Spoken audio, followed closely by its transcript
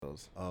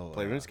girls. Oh,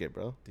 Play RuneScape,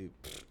 bro. dude.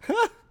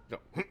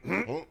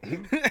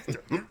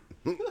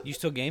 You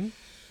still game?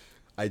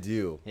 I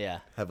do. Yeah.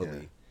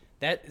 Heavily.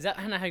 Is that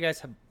kind of how you guys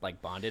have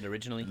like bonded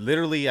originally?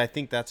 Literally, I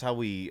think that's how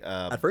we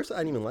At first, I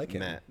didn't even like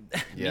him. met.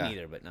 Me Yeah.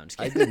 neither, but no, I'm just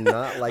I kidding. did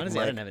not like Honestly,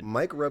 I Mike. didn't have it.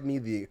 Mike rubbed me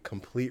the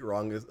complete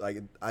wrongest.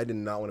 Like, I did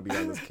not want to be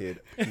around this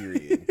kid.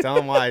 Period. Tell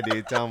him why,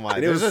 dude. Tell him why.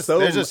 And it There's was so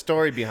there's mu- a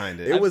story behind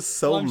it. It was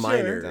so Well, I'm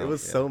minor. sure. It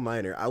was Yeah. so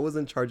minor. I was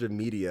in charge of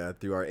media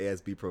through our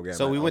ASB program.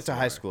 So at we went to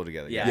high Elsinore. school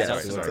together. Yeah, Yes,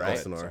 Sorry, we went to sorry.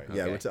 Elsinore. Sorry. Yeah,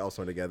 we Okay. went to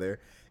Elsinore together.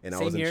 And I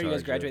Same was in year? charge. You guys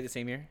of- graduated the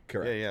same year?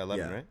 Correct. Yeah,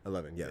 11, right?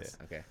 11, yes.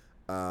 Okay.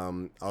 I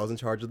was in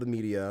charge of the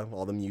media,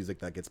 all the music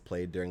that gets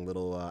played during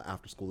little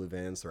after-school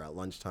events or at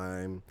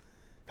lunchtime.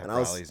 Pep And I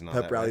was rallies and all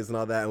pep that, rallies right? and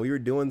all that. And we were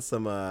doing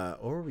some,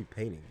 what were we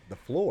painting? The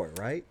floor,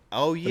 right?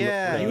 Oh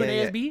yeah. Were you in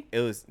yeah, ASB? Yeah. It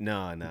was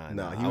no.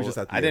 No, he was just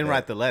at the I didn't event.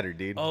 write the letter,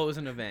 dude. Oh, it was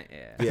an event.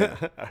 Yeah.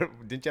 Yeah.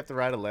 Didn't you have to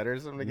write a letter or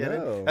something to get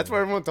No. in? That's what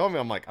everyone told me.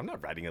 I'm like, I'm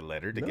not writing a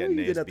letter to No, get in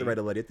you didn't have to ASB. write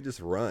a letter. You have to just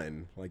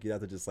run. Like, you have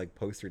to just, like,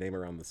 post your name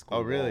around the school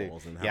Oh really?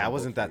 walls and have Yeah, I them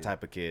wasn't vote that for you.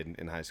 type of kid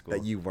in high school.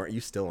 That you weren't.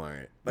 You still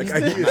aren't. Like,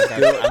 I'm you not still,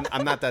 that,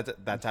 I'm not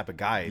that type of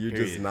guy. you're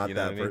period, just not you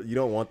know that. what I mean? You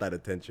don't want that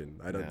attention.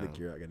 I don't No. think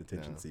you're like an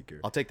attention No. seeker.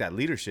 I'll take that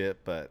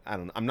leadership, but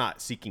I'm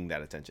not seeking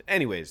that attention.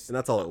 Anyways, And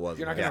that's all it was.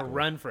 You're not in high gonna school.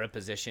 run for a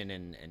position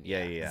and Yeah,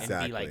 and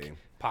yeah. be like Exactly.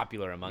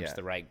 popular amongst Yeah.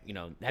 the right,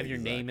 have your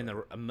name in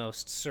the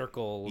most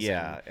circles.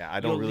 Yeah, and yeah, I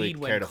don't you'll really lead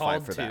when care to fight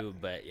called for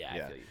that. But yeah, I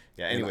yeah, feel you.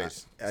 yeah. And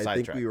Anyways, I think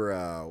sidetrack. we were.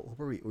 What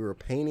were we? We were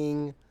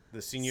painting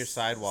the senior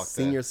sidewalk.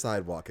 Senior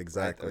sidewalk, right,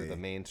 exactly. the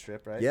main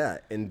strip, right? Yeah,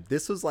 and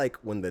this was like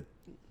when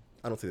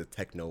I don't say the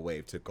techno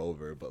wave took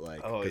over, but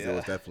like, Oh, because yeah. it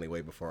was definitely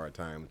way before our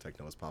time.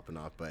 Techno was popping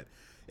off, but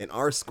in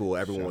our school,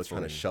 everyone was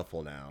trying to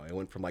Shuffling. shuffle now. It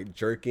went from like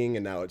jerking,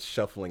 and now it's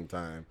shuffling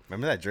time.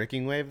 Remember that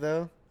drinking wave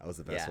though? That was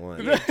the best Yeah.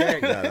 one. Yeah,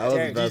 Derek, Yeah, that was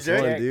Derek, the best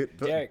Derek, one, dude.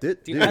 Derek,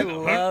 Did, dude, I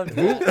love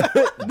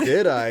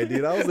Did I,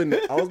 dude?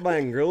 I was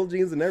buying girl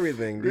jeans and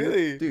everything, dude.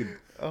 Really? Dude.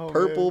 Oh,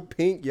 Purple, man.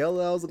 pink,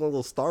 yellow. I was looking a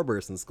little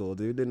Starburst in school,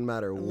 dude. Didn't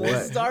matter what.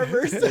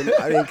 Starburst.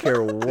 I didn't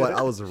care what.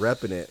 I was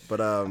repping it.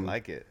 But I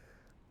like it.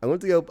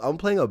 I'm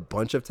playing a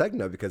bunch of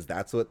techno because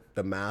that's what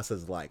the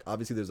masses like.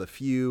 Obviously, there's a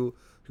few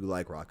who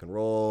like rock and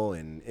roll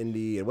and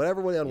indie and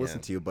whatever they want to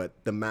listen to, but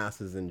the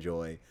masses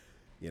enjoy.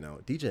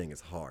 DJing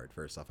is hard.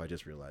 First off, I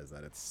just realized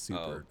that it's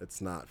it's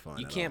not fun.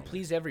 You at can't all.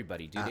 please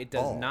everybody, dude. At It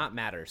does all. not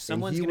matter.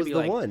 Someone's he gonna was be the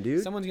like, one,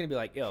 dude. Someone's gonna be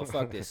like, yo,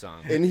 fuck this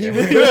song. And he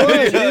was the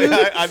one, dude.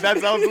 That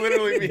was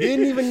literally me.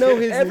 Didn't even know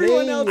his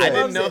Everyone name. else yet. I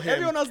didn't loves know it. him.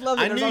 Everyone else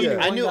loves it. I There's knew only you.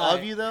 I one knew guy.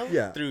 of you though.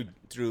 Yeah.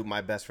 Through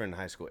my best friend in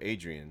high school,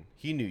 Adrian.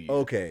 He knew you.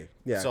 Okay,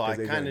 yeah. So I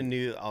 'cause kind of Adrian-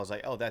 knew. I was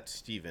like, oh, that's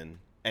Steven.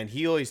 And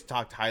he always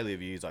talked highly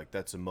of you. He's like,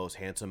 that's the most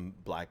handsome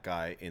black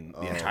guy in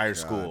the entire God,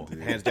 school,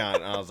 dude. hands down.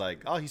 And I was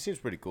like, oh, he seems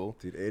pretty cool.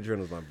 Dude, Adrian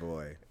was my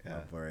boy. My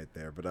boy right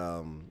there. But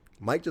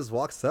Mike just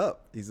walks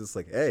up. He's just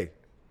like, hey,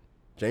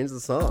 change the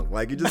song.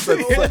 Like, he just said,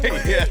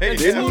 Yeah,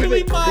 It's yeah.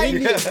 totally Mike.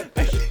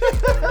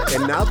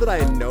 and now that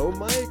I know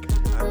Mike,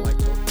 I'm like,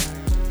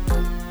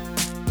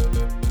 okay.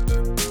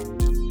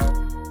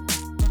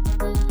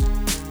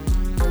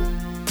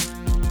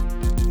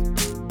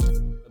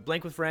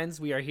 Blank with Friends.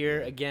 We are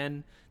here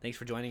again. Thanks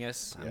for joining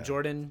us. I'm Yeah.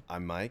 Jordan.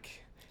 I'm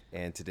Mike,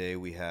 and today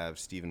we have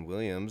Steven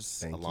Williams,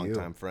 Thank a you.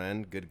 longtime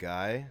friend, good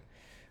guy.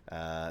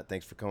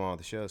 Thanks for coming on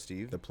the show,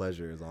 Steve. The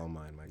pleasure is all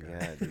mine, my guy.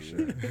 Yeah, for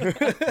dude.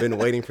 sure. Been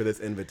waiting for this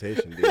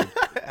invitation, dude.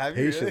 Have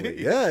you Patiently.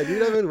 really? Yeah,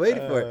 dude, I've been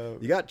waiting for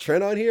it. You got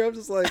Trent on here? I'm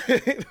just like,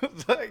 I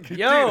It's like,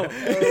 Yo. dude,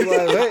 was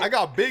like, wait. I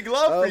got big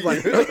love I for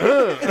was you.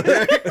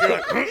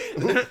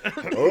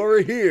 like,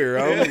 over here.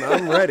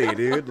 I'm ready,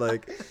 dude.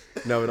 Like,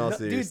 no, in all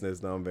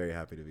seriousness, no, I'm very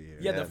happy to be here.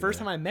 Yeah, the first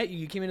time I met you,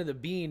 you came into the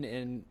Bean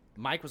and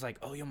Mike was like,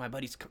 "Oh, yo, my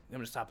buddy's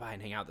gonna stop by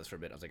and hang out with us for a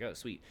bit." I was like, "Oh,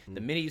 sweet."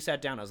 The minute you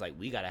sat down, I was like,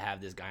 "We gotta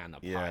have this guy on the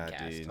Yeah,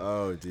 podcast." dude.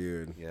 Oh,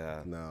 dude.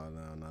 Yeah. No,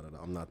 not at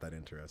all. I'm not that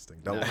interesting.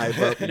 Don't hype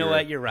up. You know your-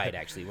 what? You're right.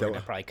 Actually, we're Don't-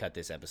 gonna probably cut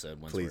this episode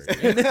once Please,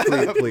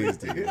 we're. please,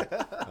 dude.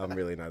 I'm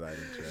really not that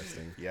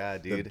interesting. Yeah,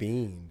 The dude.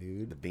 bean,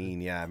 dude. The bean,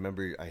 yeah. I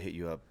remember I hit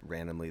you up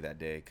randomly that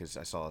day because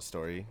I saw a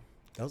story.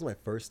 That was my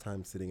first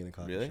time sitting in a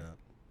coffee Really? shop.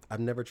 I've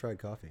never tried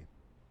coffee.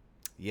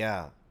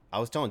 Yeah, I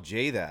was telling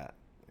Jay that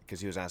because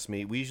he was asking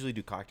me. We usually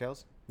do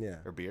cocktails Yeah.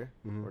 or beer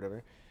or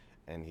whatever,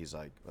 and he's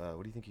like,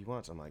 "What do you think he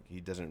wants?" I'm like,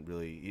 "He doesn't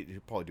really. He'll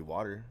probably do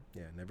water."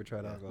 Yeah, never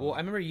tried alcohol. Well, I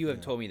remember you have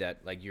told me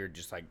that like you're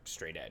just like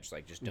straight edge,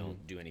 like just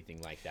don't do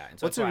anything like that. And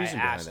so What's the that's why reason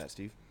I behind asked. that,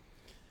 Steve?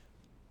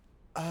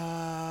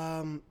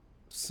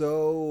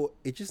 So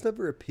it just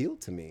never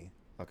appealed to me.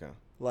 Okay.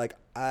 Like,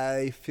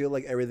 I feel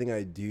like everything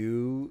I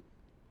do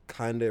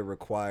kind of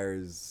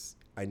requires,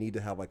 I need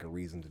to have like a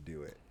reason to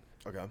do it.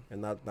 Okay.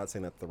 And not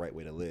saying that's the right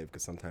way to live,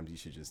 because sometimes you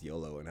should just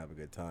YOLO and have a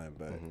good time.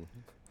 But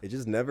it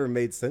just never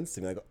made sense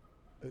to me. Like,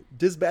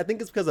 I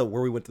think it's because of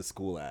where we went to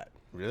school at.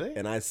 Really?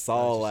 And I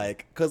saw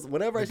like, because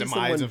whenever I see Demise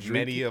someone of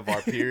many drinking- of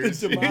our peers.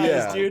 Demise,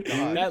 Yeah. dude.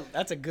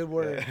 That's a good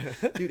word.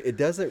 dude, it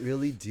doesn't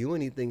really do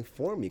anything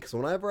for me. Because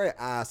whenever I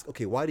ask,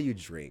 okay, why do you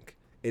drink?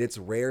 And it's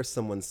rare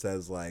someone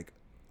says like,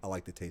 I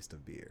like the taste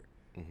of beer.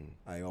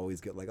 I always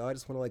get like, oh, I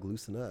just want to like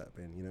loosen up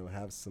and, you know,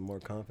 have some more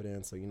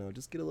confidence or, you know,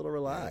 just get a little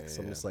relaxed.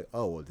 I'm just like,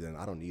 oh, well, then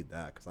I don't need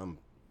that because I'm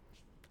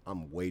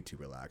I'm way too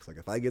relaxed. Like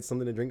if I get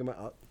something to drink in my,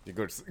 You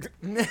go to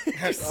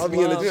I'll be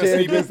in the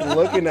chair just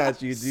looking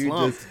at you, dude.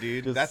 Slumped, just,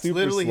 dude. just That's super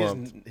literally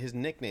slumped. his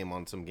nickname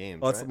on some games.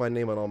 Oh, that's right? my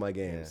name on all my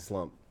games. Yeah.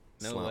 Slump.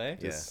 No Slump, way.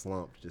 yeah. Just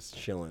slump, just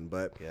chilling.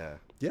 But Yeah.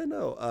 yeah,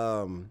 no.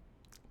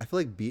 I feel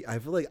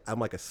like I'm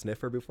like a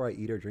sniffer before I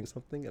eat or drink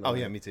something. And Oh I'm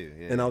yeah, like- me too.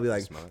 Yeah, And I'll be you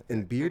like, smell it.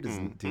 and beer does,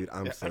 dude.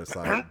 I'm so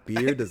sorry.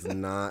 Beer does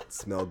not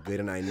smell good,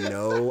 and I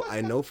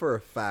know for a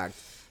fact,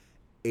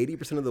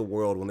 80% of the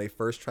world when they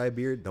first try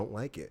beer don't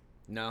like it.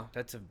 No,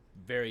 that's a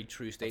very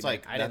true It's statement.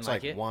 like I didn't that's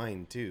like like it.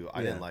 wine too.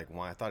 I Yeah. didn't like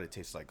wine. I thought it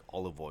tasted like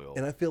olive oil.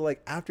 And I feel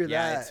like after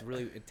Yeah, that, it's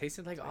really. It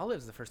tasted like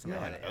olives the first time I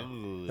had it.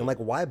 and like,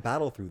 why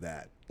battle through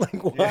that?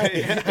 Like,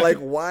 why? Like,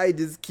 why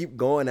just keep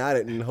going at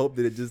it and hope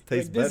that it just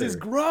tastes Like, this better? is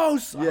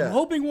gross. Yeah. I'm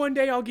hoping one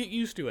day I'll get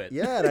used to it.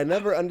 Yeah, and I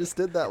never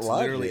understood that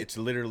logic. it's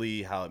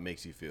literally how it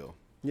makes you feel.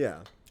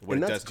 Yeah, what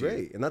and it that's does to you.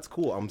 great, and that's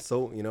cool. I'm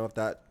so if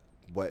that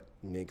what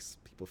makes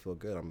people feel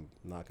good, I'm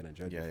not gonna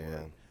judge Yeah, you for yeah.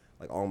 it.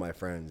 Like all my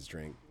friends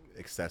drink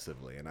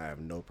excessively, and I have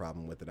no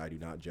problem with it. I do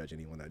not judge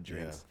anyone that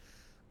drinks.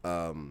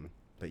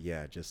 But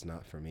yeah, just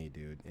not for me,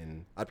 dude.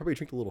 And I'd probably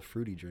drink the little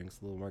fruity drinks,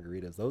 the little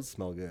margaritas. Those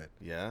smell good,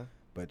 Yeah.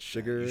 but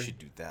sugar, You should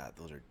do that.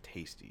 Those are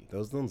tasty.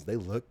 those ones they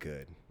look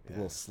good. The Yeah.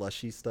 little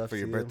slushy stuff For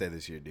your too. birthday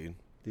this year, dude.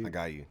 I Dude.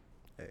 got you.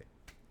 Hey.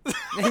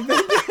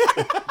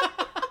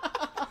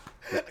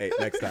 Hey,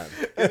 next time.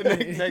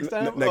 Next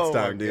time? Next Oh my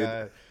time, dude.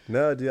 God.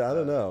 No, dude, I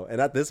don't know.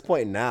 And at this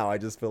point now, I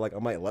just feel like I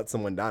might let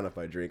someone down if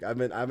I drink. I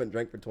haven't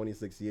drank for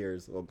 26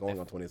 years, well, going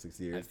on 26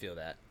 I years, feel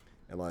that.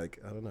 and like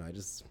I don't know. I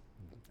just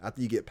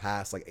after you get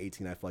past like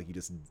 18, I feel like you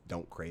just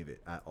don't crave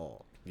it at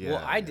all. Yeah.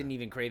 Well, I didn't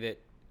even crave it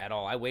at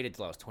all. I waited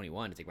till I was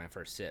 21 to take my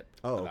first sip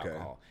Oh, of okay.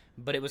 alcohol.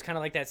 But it was kind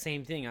of like that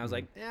same thing. I was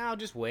like, yeah, I'll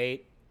just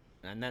wait.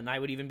 And then I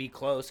would even be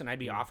close, and I'd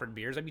be offered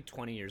beers. I'd be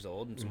 20 years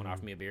old, and someone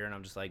offered me a beer, and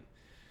I'm just like,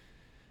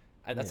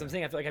 that's what I'm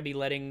saying. I feel like I'd be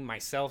letting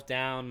myself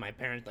down, my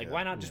parents. Like,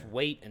 why not just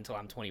wait until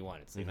I'm 21?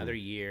 It's another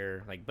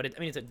year. Like, but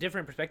it's a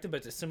different perspective, but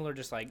it's a similar,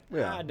 just like,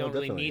 Yeah, I no, don't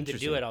really definitely. need to do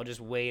Interesting. it. I'll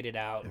just wait it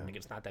out, and like,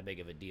 it's not that big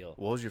of a deal.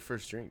 What was your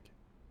first drink?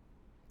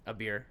 A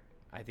beer.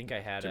 I think I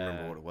had Do you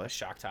remember what it was? a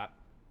Shock Top.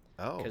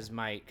 Oh.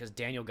 Because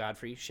Daniel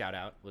Godfrey, shout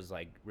out, was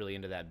like really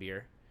into that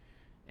beer,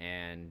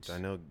 and Do I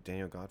know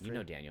Daniel Godfrey? you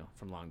know Daniel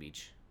from Long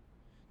Beach,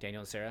 Daniel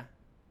and Sarah.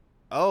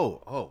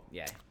 Oh.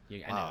 Yeah,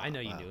 Wow, I know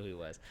you wow. knew who he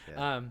was.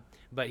 Yeah.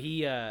 But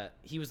he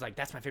was like,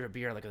 that's my favorite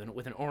beer, like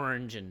with an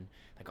orange, and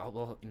like, oh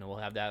well, we'll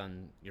have that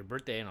on your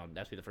birthday, and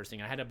that's be the first thing.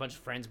 And I had a bunch of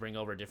friends bring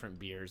over different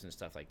beers and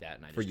stuff like that,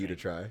 and I just For you to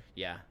drank. try.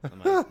 Yeah, on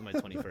my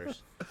 21st.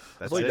 I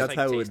That's feel like it. that's Like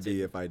how it would tasted.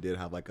 be if I did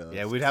have like a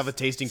Yeah, we'd have a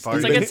tasting party.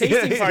 It's like a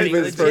tasting party,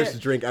 Steven's legit.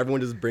 first drink. Everyone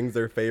just brings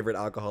their favorite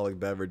alcoholic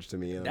beverage to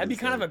me. And That'd be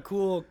kind of a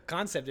cool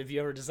concept if you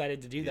ever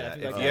decided to do that.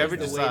 Yeah, I feel if like you that ever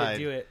was the way decide, to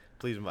do it.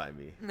 please invite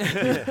me. I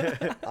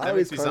That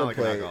always makes me sound like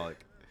an contemplate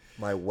alcoholic.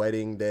 my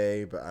wedding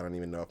day, but I don't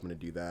even know if I'm gonna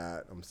do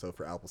that. I'm so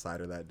for apple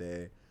cider that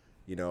day.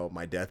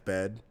 My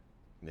deathbed,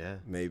 Yeah.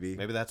 maybe.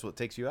 Maybe that's what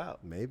takes you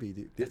out. Maybe,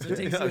 dude. That's what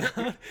takes you out.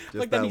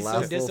 Like that that'd be so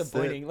last little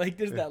disappointing. Like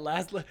there's that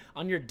last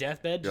on your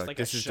deathbed, You're just like, like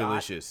this a is shot.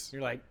 delicious.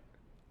 You're like,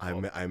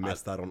 I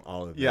missed out on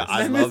all of this. Yeah,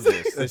 I love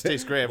this. This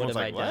tastes great. Everyone's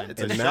have like, I what? done?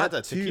 It's and a shot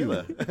of too,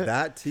 tequila.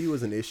 that too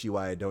is an issue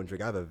why I don't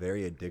drink. I have a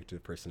very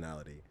addictive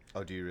personality.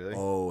 Oh, do you really?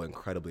 Oh,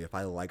 incredibly. If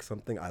I like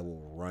something, I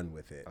will run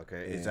with it.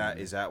 Okay. And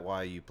Is that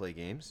why you play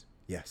games?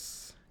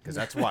 yes? Because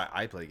that's why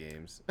I play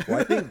games. Well,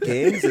 I think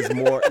games is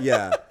more,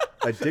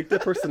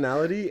 addictive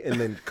personality and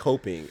then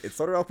coping. It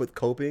started off with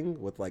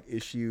coping with like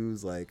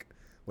issues like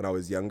when I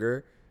was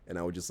younger, and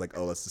I would just like,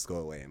 oh, let's just go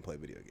away and play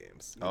video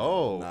games.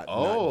 Not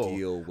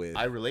deal with.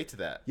 I relate to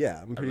that.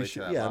 Yeah, I'm pretty relate to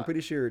sure. that a Yeah, I'm lot.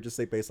 pretty sure. Just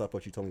like based off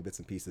what you told me, bits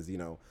and pieces.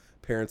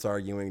 Parents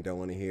arguing, don't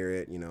want to hear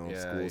it. Yeah,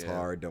 school's yeah.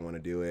 hard, don't want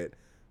to do it.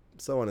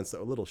 So on and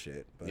so little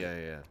shit. But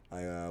Yeah. I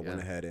went Yeah.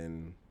 ahead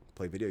and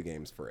played video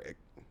games for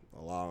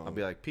a long. I'll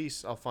be like,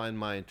 peace. I'll find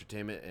my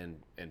entertainment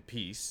and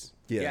peace.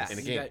 Yes. in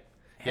a you game. got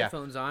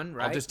headphones on,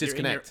 right? just You're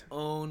in your disconnect.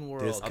 own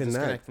world. disconnect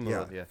disconnect. from the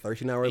world, yeah.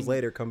 13 hours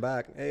later, come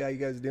back. Hey, how you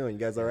guys doing? You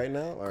guys all right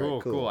now? All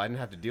right, Cool. I didn't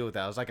have to deal with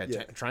that. I was like, I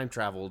Yeah. time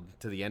traveled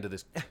to the end of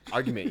this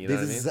argument. You know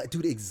what I mean?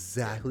 Dude,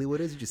 exactly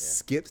what it is. You just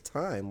skipped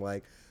time.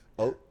 Like,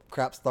 oh,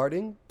 crap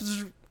starting.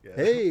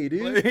 Hey,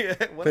 dude.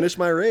 What- Finish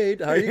my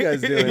raid. How are you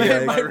guys doing? Finish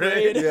Like, my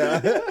raid. Yeah.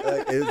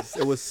 Like,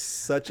 it was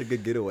such a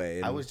good getaway.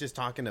 And I was just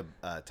talking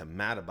to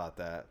Matt about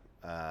that.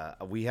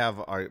 We have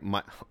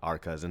our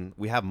cousin.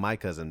 We have my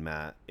cousin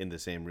Matt in the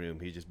same room.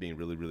 He's just being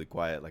really, really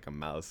quiet, like a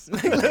mouse.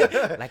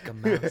 like a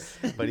mouse.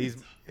 But he's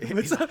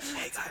what's up?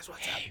 Hey guys,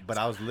 what's up? But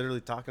I was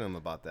literally talking to him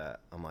about that.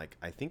 I'm like,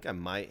 I think I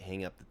might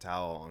hang up the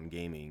towel on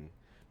gaming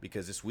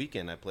because this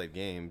weekend I played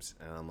games,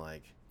 and I'm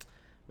like,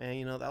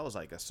 man, that was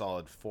like a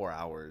solid 4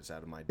 hours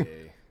out of my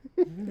day,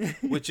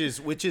 which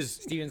is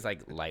Steven's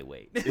like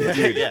lightweight.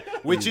 Dude, yeah,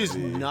 which is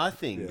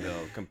nothing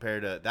though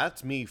compared to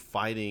that's me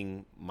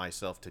fighting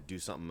myself to do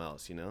something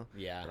else,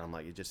 Yeah. And I'm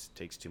like, it just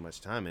takes too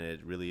much time, and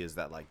it really is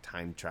that like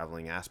time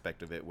traveling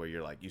aspect of it where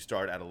you're like, you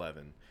start at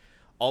 11,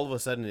 all of a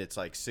sudden it's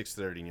like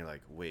 6:30, and you're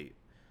like, wait,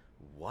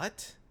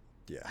 what?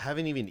 Yeah. I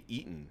haven't even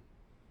eaten.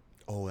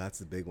 Oh, that's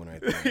the big one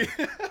right there.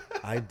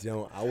 I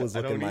don't. I was I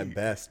looking don't my eat.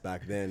 best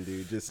back then,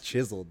 dude. Just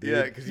chiseled, dude.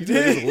 Yeah, because you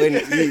just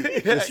wouldn't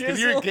eat. yeah, 'cause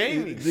you're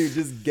gaming. Dude,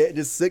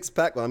 just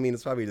 6-pack. Well, I mean,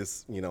 it's probably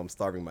just I'm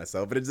starving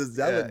myself, but it just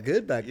that looked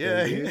good back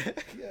then,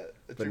 dude. yeah.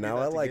 But now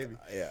I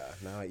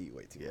now I eat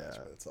way too much.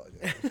 But it's all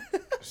good.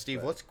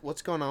 Steve,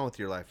 what's going on with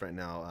your life right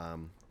now?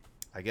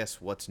 I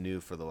guess what's new,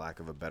 for the lack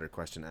of a better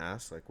question to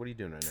ask. Like, what are you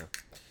doing right now?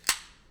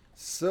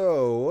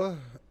 So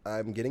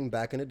I'm getting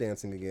back into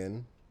dancing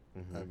again.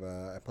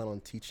 I plan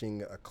on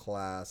teaching a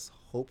class,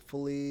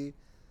 hopefully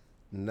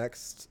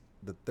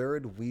the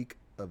third week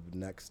of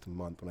next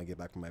month when I get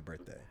back from my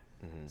birthday.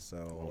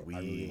 So I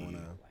really want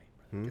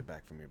to get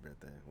back from your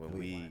birthday. When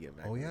we get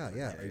back. Oh yeah.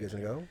 Are you guys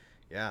gonna go?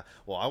 Yeah.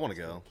 Well, I want to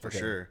go for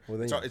sure. Well,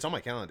 then It's on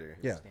my calendar.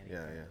 Yeah.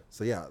 Yeah.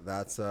 So yeah,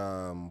 that's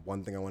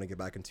one thing I want to get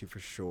back into for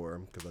sure,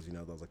 because as you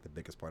know, that was like the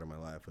biggest part of my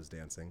life was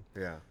dancing.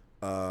 Yeah.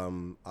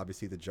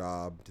 Obviously the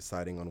job,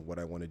 deciding on what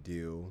I want to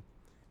do,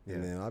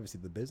 and then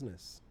obviously the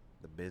business.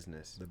 The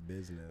business.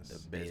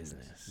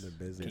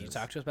 Can you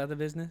talk to us about the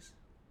business?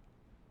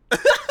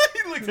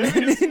 He looked at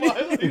me and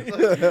smiled. He's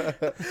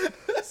like,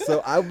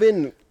 So I've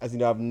been, as you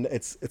know,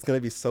 it's gonna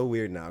be so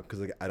weird now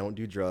because like, I don't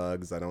do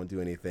drugs, I don't do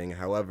anything.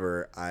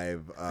 However,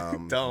 I've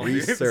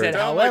researched.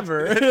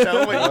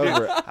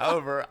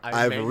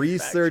 I've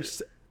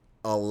researched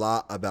a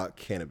lot about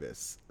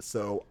cannabis.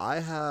 So I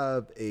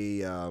have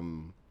a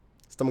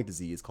stomach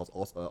disease called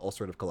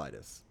ulcerative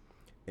colitis,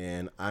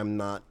 and I'm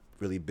not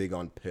really big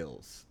on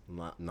pills,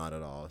 not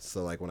at all.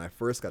 So like when I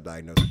first got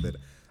diagnosed with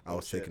it, I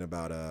was taking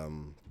about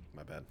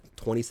my bad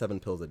 27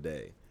 pills a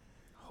day.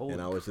 Holy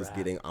and I was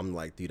crap. I'm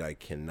like, dude, I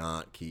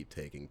cannot keep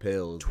taking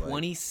pills.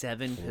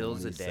 27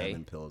 pills a day.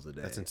 27 pills a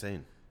day. That's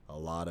insane. A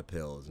lot of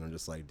pills. And I'm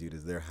just like, dude,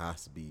 there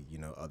has to be,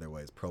 other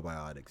ways.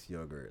 Probiotics,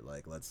 yogurt.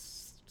 Like,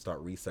 let's start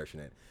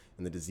researching it.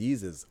 And the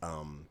disease is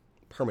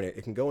permanent.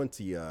 It can go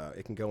into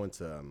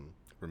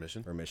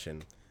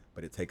remission,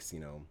 but it takes,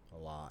 a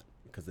lot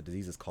because the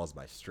disease is caused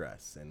by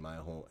stress.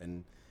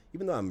 And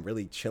even though I'm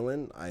really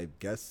chilling, I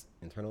guess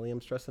internally I'm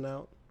stressing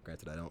out.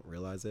 Granted, I don't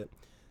realize it.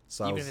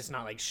 So even if it's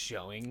not like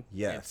showing,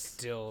 yes, it's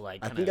still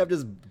like. I think I've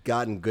just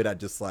gotten good at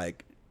just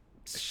like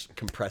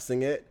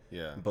compressing it.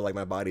 Yeah. But like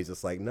my body's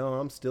just like, no,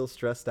 I'm still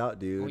stressed out,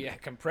 dude. Oh yeah,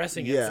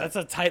 compressing it. That's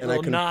a tight and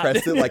little knot. I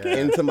compress it like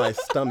into my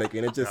stomach,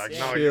 and it just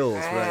chills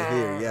right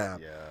here. Yeah.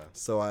 Yeah.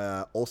 So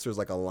ulcers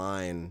like a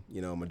line,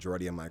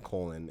 majority of my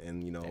colon,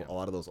 and a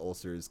lot of those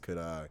ulcers could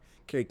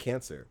carry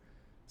cancer.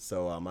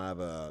 So I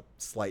have a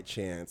slight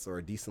chance or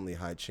a decently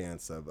high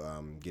chance of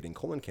getting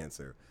colon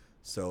cancer.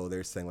 So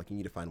they're saying like you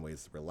need to find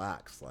ways to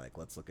relax. Like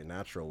let's look at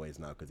natural ways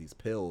now because these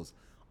pills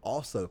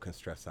also can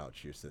stress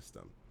out your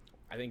system.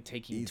 I think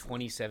taking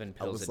 27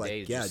 pills a like,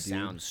 day just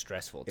sounds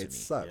stressful to me. It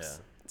sucks. Yeah.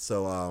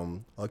 So I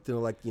looked into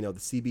like the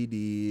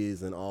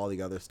CBDs and all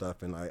the other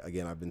stuff, and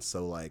I've been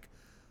so like,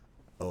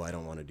 oh, I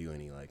don't want to do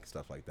any like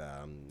stuff like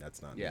that.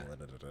 That's not me.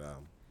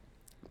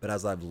 But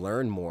as I've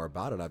learned more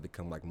about it, I've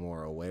become like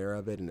more aware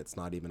of it, and it's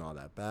not even all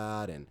that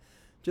bad, and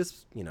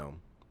just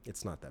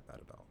it's not that bad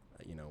at all.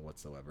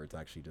 Whatsoever. It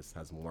actually just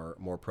has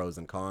more pros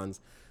and cons.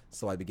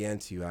 So I began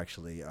to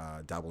actually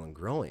dabble in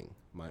growing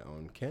my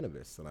own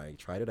cannabis, and I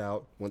tried it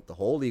out. Went the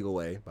whole legal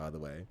way, by the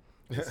way.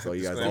 So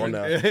you guys all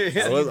know. You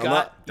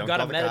got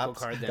a medical cops.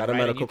 card then, Got a right?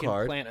 medical and you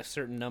card. can plant a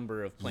certain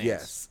number of plants.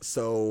 Yes.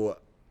 So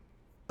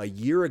a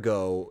year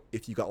ago,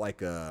 if you got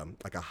like a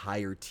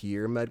higher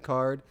tier med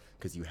card,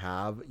 because you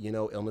have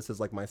illnesses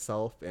like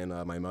myself, and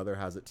my mother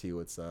has it too.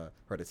 It's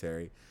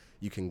hereditary.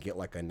 You can get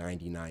like a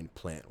 99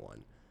 plant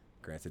one.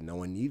 Granted, no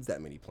one needs that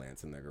many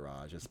plants in their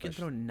garage. You can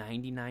throw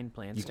 99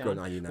 plants You down. can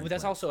throw 99 But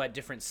that's plants. also at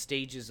different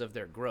stages of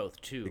their growth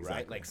too, right?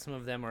 Exactly. Like some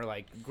of them are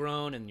like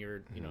grown and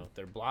you're,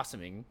 they're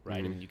blossoming,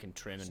 right? And you can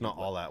trim. It's and not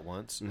all at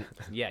once.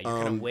 Yeah, you're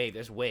kind of wave.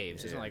 There's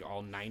waves. It's not like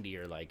all 90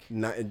 or like.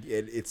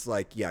 It's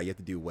like you have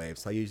to do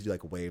waves. So I usually do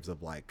like waves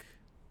of like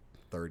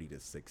 30 to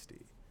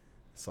 60.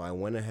 So I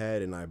went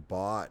ahead and I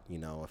bought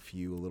a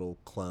few little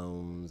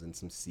clones and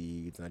some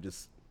seeds, and I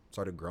just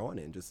started growing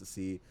it just to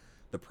see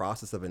the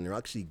process of it and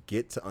actually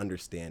get to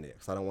understand it,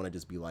 because I don't want to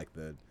just be like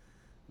I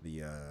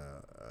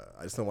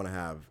just don't want to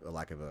have a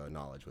lack of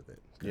knowledge with it.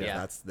 Yeah.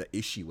 That's the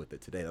issue with it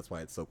today. That's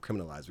why it's so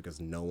criminalized, because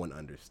no one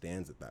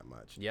understands it that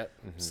much. Yep.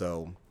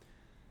 So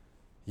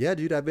yeah,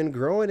 dude, I've been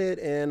growing it,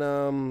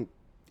 and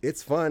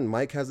it's fun.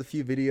 Mike has a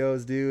few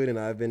videos, dude, and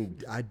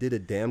I did a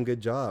damn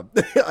good job.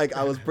 Like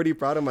I was pretty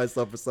proud of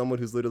myself for someone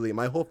who's literally,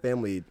 my whole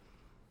family,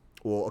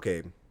 well,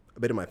 okay, a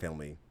bit of my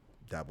family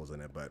dabbles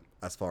in it, but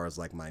as far as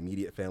like my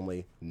immediate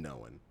family, no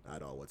one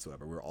at all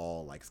whatsoever. We're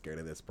all like scared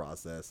of this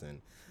process,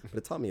 but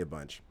it taught me a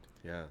bunch.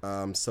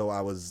 Yeah. So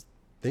I was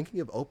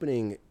thinking of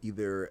opening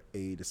either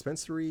a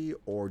dispensary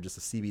or just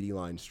a CBD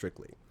line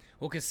strictly.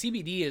 Well, because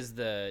CBD is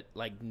the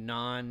like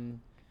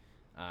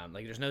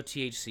like there's no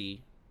THC.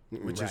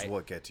 Which is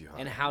what gets you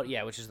high.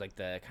 And which is like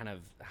the kind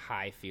of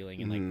high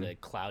feeling and like the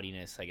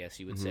cloudiness, I guess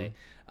you would say.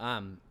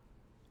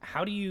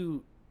 How do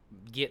you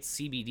get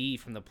CBD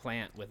from the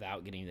plant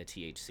without getting the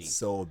THC?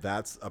 So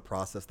that's a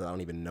process that I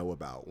don't even know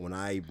about. When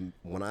I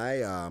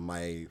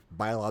my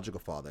biological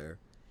father,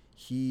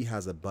 he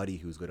has a buddy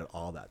who's good at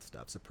all that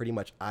stuff. So pretty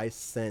much, I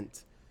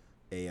sent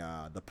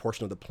the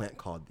portion of the plant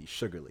called the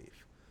sugar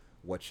leaf,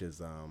 which is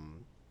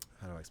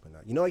how do I explain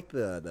that? You know, like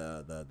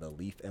the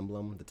leaf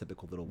emblem, the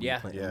typical little weed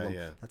plant emblem.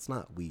 Yeah. That's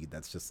not weed.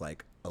 That's just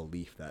like a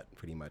leaf that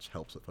pretty much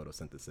helps with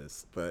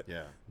photosynthesis. But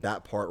Yeah.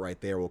 that part right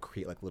there will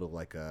create like little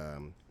like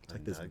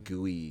this nug.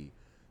 gooey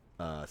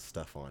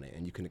stuff on it,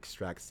 and you can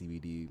extract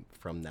CBD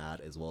from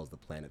that as well as the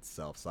plant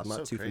itself. So I'm not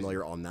so too crazy.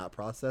 familiar on that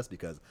process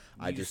because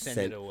I You just send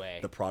sent it away.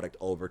 the product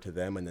over to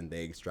them and then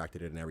they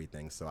extracted it and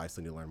everything. So I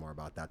still need to learn more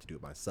about that to do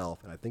it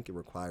myself, and I think it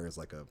requires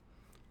like a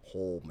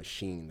whole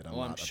machine that I'm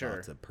Well, I'm not sure.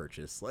 about to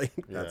purchase. Like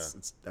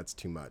that's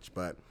too much,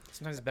 but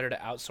Sometimes it's better to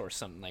outsource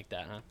something like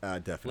that, huh?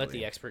 definitely Let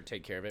the expert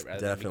take care of it rather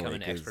than become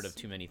Definitely, an expert 'cause- of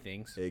too many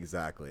things.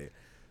 Exactly.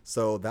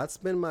 So that's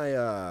been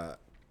my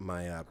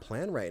my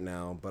plan right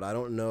now, but I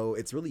don't know.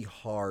 It's really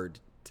hard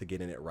to get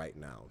in it right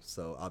now.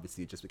 So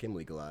obviously, it just became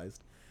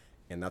legalized,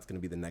 and that's going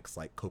to be the next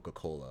like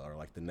Coca-Cola or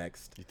like the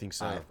next. You think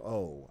so?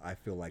 I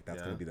feel like that's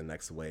going Yeah. to be the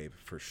next wave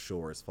for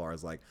sure. As far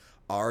as like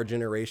our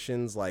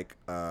generation's like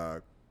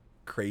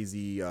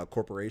crazy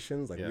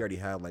corporations, like we Yeah. already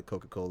have like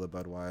Coca-Cola,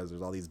 Budweiser,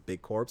 there's all these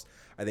big corps.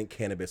 I think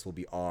cannabis will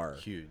be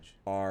Huge.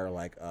 our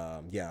like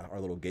our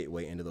little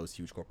gateway into those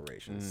huge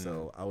corporations.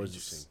 So I was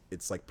just,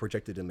 it's like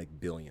projected to make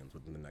billions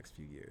within the next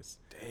few years.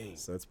 Dang.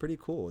 So it's pretty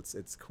cool.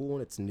 It's cool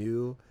and it's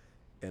new,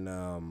 and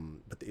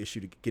but the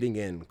issue to getting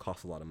in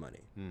costs a lot of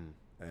money.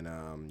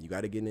 And you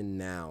got to get in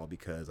now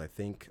because I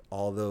think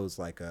all those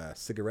like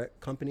cigarette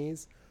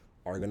companies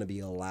are going to be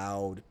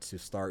allowed to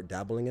start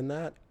dabbling in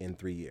that in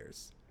 3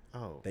 years.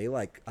 Oh, They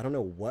like, I don't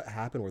know what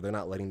happened where they're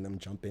not letting them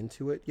jump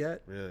into it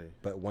yet. really?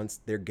 But once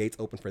their gates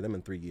open for them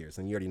in 3 years,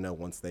 and you already know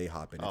once they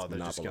hop in, it's Oh, they're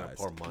just monopolized.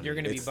 gonna pour money. You're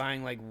going to be It's-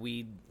 buying like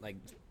weed, like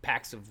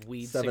packs of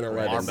weed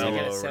 7-Eleven, cigarettes. You get Marlboro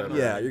a or 7-Eleven. whatever.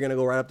 Yeah, you're gonna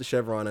go right up to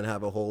Chevron and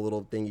have a whole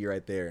little thingy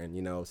right there,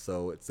 and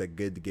so it's like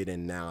good to get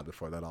in now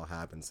before that all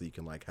happens, so you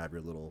can like have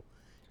your little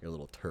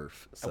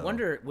turf. So, I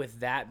wonder with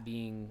that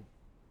being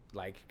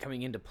like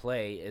coming into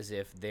play is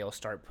if they'll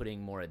start putting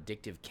more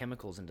addictive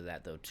chemicals into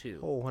that though too.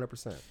 Oh,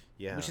 100%.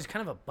 Yeah. Which is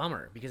kind of a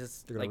bummer because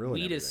it's They're gonna like ruin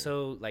weed is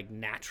everything. so like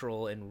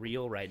natural and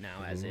real right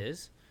now as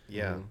is.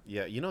 Yeah,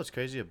 yeah. You know what's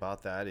crazy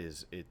about that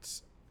is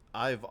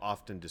I've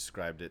often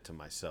described it to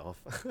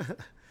myself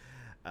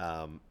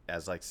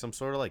as like some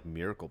sort of like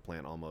miracle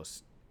plant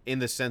almost, in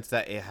the sense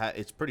that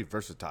it's pretty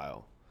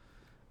versatile.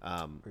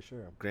 For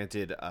sure.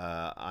 Granted,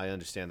 I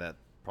understand that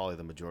probably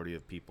the majority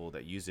of people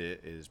that use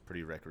it is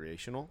pretty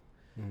recreational.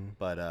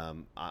 But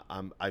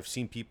I've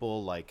seen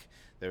people like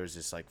there was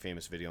this like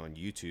famous video on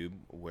YouTube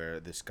where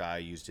this guy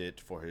used it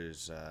for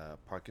his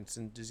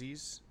Parkinson's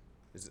disease.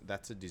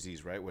 That's a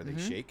disease, right? Where they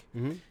shake.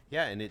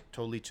 Yeah, and it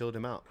totally chilled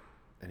him out,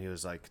 and he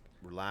was like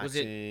Was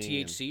relaxing. it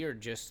THC or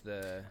just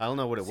the? I don't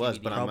know what it was,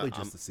 CBD? but Probably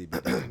just the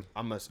CBD.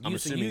 I'm So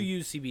assuming. you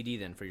use CBD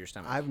then for your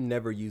stomach? I've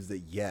never used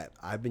it yet.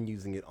 I've been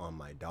using it on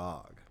my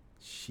dog.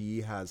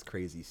 She has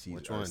crazy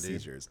Which one, dude?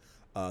 seizures.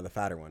 The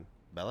fatter one.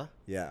 Bella?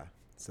 Yeah.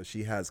 So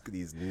she has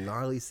these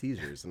gnarly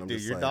seizures, and I'm Dude,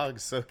 just your like,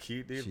 dog's so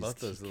cute, dude. she's Both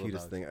those the little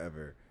cutest dogs. thing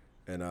ever.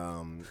 And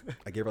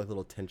I gave her like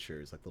little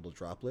tinctures, like little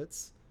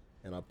droplets,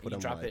 and I'll put you them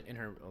drop like, it in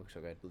her. Oh,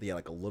 so good. yeah,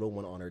 like a little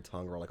one on her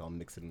tongue, or like I'll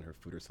mix it in her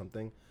food or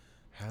something.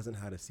 Hasn't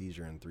had a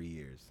seizure in 3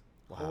 years.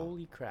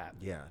 Holy crap!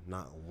 Yeah,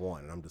 not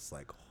one. And I'm just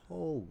like,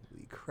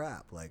 holy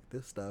crap! Like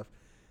this stuff,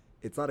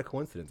 it's not a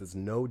coincidence. It's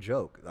no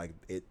joke. Like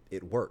it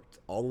worked.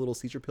 All the little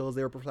seizure pills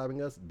they were prescribing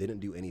us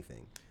didn't do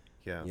anything.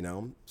 Yeah. You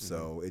know,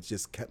 so it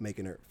just kept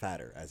making her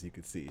fatter, as you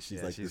could see. She's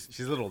Yeah, like she's this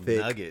a little thick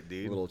nugget,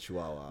 dude. little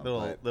chihuahua. Little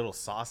but- little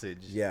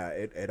sausage. yeah,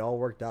 it all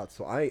worked out.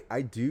 So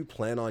I do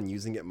plan on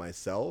using it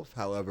myself.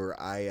 However,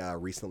 I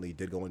recently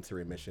did go into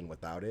remission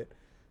without it.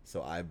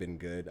 So I've been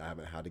good. I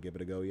haven't had to give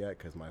it a go yet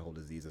because my whole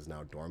disease is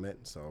now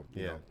dormant. So,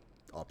 you know,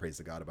 all praise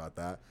to God about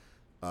that.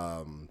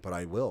 But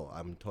I will.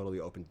 I'm totally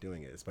open to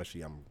doing it,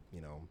 especially I'm,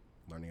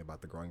 learning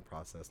about the growing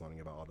process, learning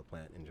about all the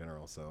plant in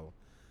general. So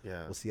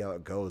Yeah. we'll see how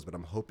it goes. But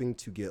I'm hoping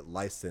to get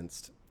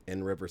licensed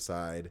in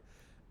Riverside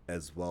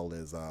as well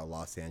as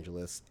Los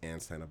Angeles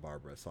and Santa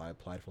Barbara. So I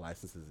applied for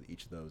licenses in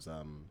each of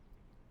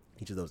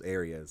those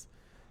areas,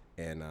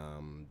 and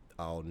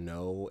I'll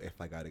know if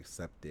I got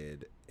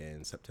accepted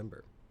in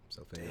September.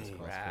 So fingers crossed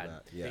for Rad.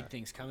 that. Yeah. Big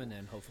things coming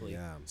then. Hopefully.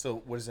 Yeah.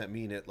 So what does that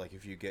mean? Like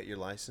if you get your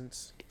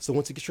license? So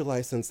once you get your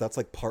license, that's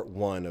like part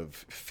 1 of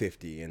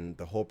 50, and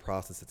the whole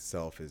process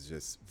itself is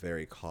just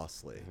very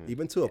costly.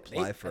 Even to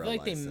apply I for feel a like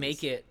license. they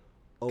make it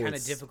Oh, kind of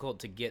it's- difficult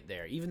to get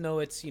there, even though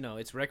it's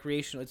it's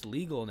recreational, it's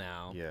legal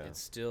now. Yeah. It's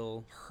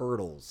still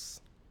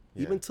hurdles.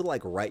 Yeah. Even to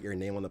like write your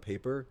name on the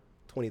paper,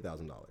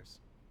 $20,000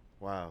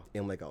 Wow.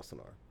 in Lake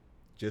Elsinore,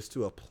 just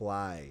to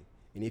apply.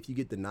 And if you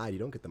get denied, you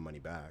don't get the money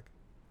back.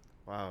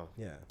 Wow.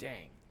 Yeah.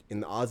 dang.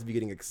 And the odds of you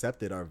getting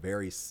accepted are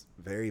very,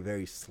 very,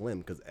 very slim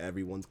because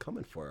everyone's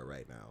coming for it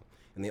right now.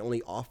 And they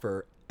only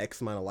offer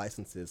X amount of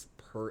licenses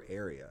per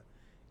area.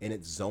 And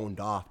it's zoned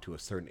off to a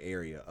certain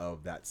area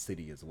of that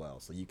city as well.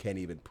 So you can't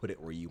even put it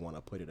where you want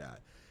to put it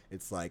at.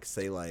 It's like,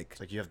 say like, It's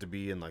like you have to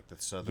be in like the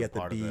southern you have to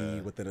part be of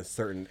the. within a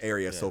certain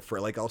area. So for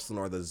Lake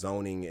Elsinore, the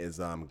zoning is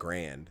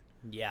grand.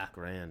 Yeah.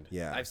 grand.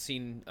 Yeah. I've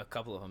seen a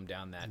couple of them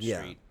down that Yeah.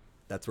 street.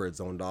 That's where it's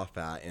zoned off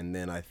at. And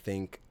then I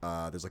think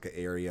there's like an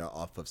area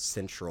off of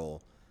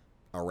Central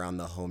around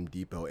the Home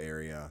Depot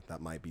area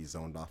that might be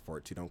zoned off for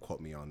it too. Don't quote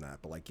me on that.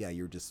 But like, yeah,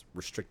 you're just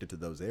restricted to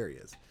those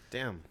areas.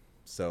 Damn.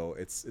 So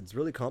it's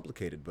really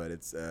complicated, but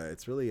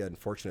it's really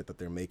unfortunate that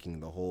they're making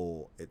the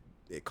whole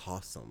it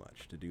costs so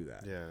much to do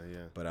that. Yeah,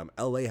 yeah. But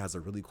LA has a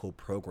really cool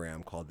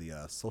program called the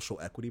Social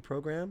Equity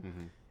Program.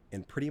 Mm-hmm.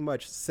 And pretty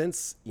much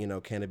since,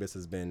 cannabis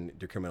has been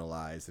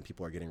decriminalized and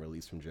people are getting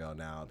released from jail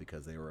now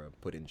because they were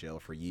put in jail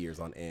for years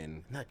on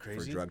end Isn't that for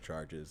crazy? drug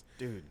charges.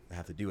 Dude, That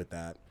have to do with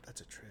that. that's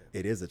a trip.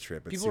 It is a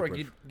trip. It's People are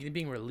super-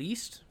 being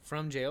released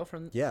from jail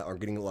from yeah, are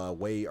getting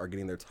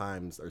getting their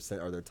times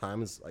or their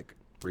times like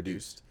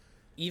reduced.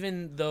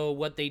 even though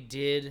what they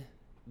did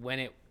when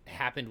it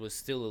happened was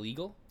still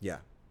illegal. Yeah.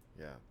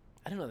 Yeah.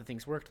 I didn't know that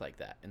things worked like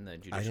that in the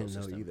judicial I didn't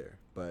system. know either,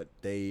 but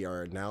they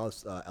are now.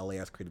 LA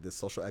has created this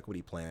social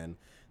equity plan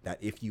that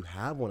if you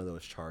have one of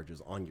those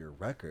charges on your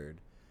record,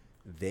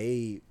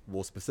 they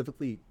will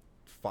specifically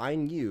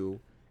find you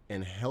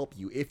and help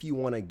you if you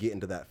want to get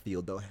into that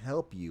field. They'll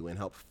help you and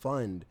help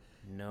fund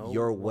No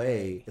your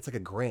way. It's like a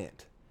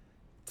grant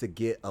to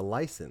get a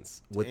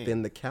license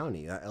within the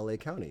county, LA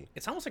County.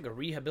 It's almost like a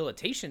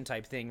rehabilitation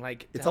type thing. Like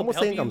to It's help almost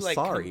saying you, I'm like,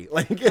 sorry.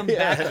 Come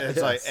back. It's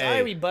like, Sorry,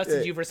 hey, we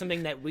busted you for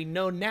something that we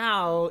know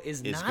now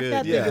is It's not good,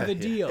 that yeah. big of a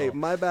deal. Hey,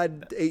 my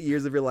bad. 8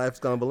 years of your life's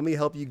gone, but let me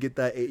help you get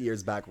that 8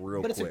 years back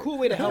real But quick. it's a cool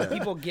way to help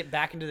people get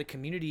back into the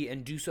community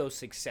and do so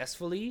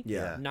successfully.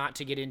 Yeah. Not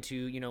to get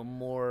into,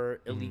 more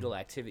illegal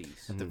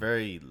activities. At the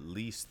very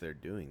least, they're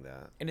doing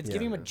that. And it's Yeah.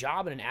 giving them a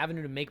job and an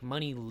avenue to make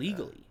money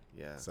legally.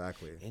 Yeah.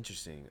 Exactly.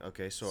 Interesting.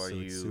 Okay, so are So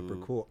you it's super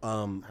cool.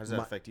 How does that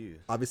affect you?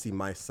 Obviously,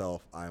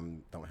 myself,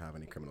 don't have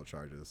any criminal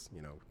charges.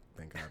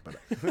 Thank God.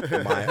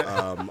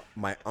 But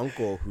my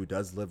uncle, who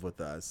does live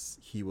with us,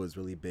 he was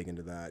really big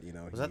into that.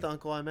 Was that the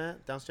uncle I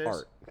met downstairs?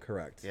 Art?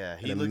 Correct. Yeah,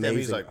 he An looked at me.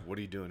 He's amazing- like, "What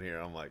are you doing here?"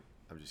 I'm like,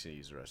 "I'm just gonna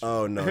use the restroom."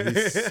 Oh no,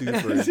 he's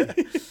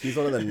super. He's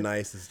one of the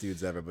nicest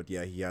dudes ever. But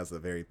yeah, he has a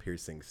very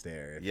piercing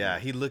stare. Yeah,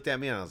 he looked at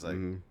me and I was like,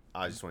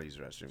 "I just want to use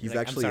the restroom." He's Like,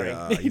 I'm actually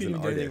sorry. he's You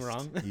an didn't do anything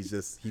artist.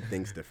 wrong. He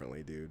thinks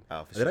differently, dude.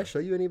 Oh, for Did I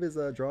sure. show you any of his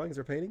drawings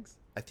or paintings?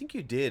 I think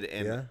you did,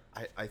 and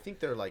Yeah. I think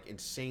they're like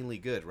insanely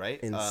good, right?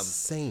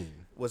 Insane.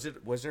 Was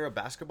there a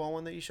basketball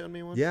one that you showed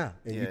me one? Yeah,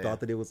 and you Yeah, thought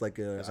that it was like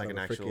a, It was like out an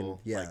of a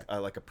actual,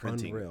 freaking, like a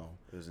printing. unreal.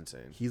 It was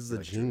insane. He's a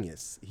Like,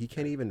 genius. He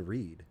can't even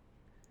read.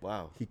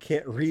 Wow. He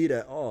can't read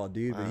at all,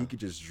 dude. But Wow. he could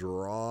just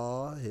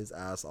draw his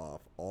ass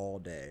off all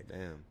day.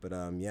 Damn. But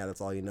yeah, that's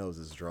all he knows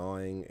is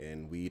drawing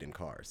and weed and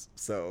cars.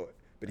 So,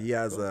 but he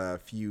has a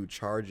few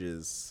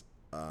charges,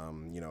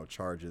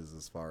 charges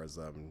as far as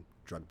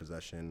drug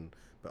possession,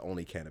 but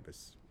only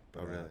cannabis.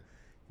 But, Oh, really?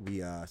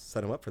 We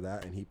set him up for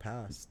that, and he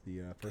passed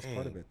the first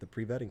part of Dang. it, the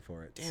pre-vetting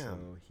for it. Damn.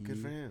 So Good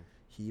for him.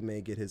 He may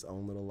get his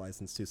own little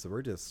license too. So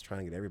we're just trying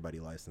to get everybody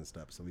licensed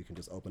up, so we can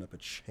just open up a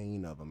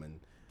chain of them,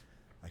 and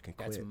I can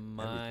quit. That's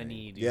money,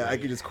 everything. dude. Yeah, I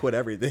could just quit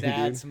everything,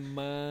 That's dude.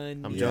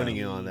 money. I'm joining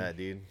you on that,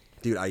 dude.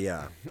 Dude,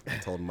 I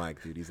told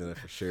Mike, dude, he's gonna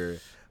for sure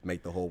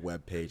make the whole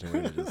web page, and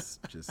we're gonna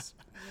just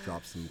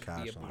drop some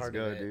cash a on part it.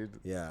 of Go, it. dude.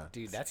 Yeah,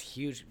 Dude, that's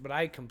huge. But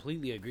I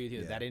completely agree with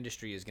you. Yeah. That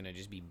industry is going to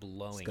just be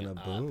blowing it's gonna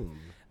up. boom.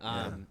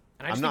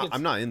 And I I'm just not. think it's,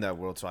 I'm not in that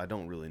world, so I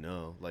don't really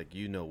know. Like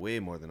you know way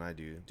more than I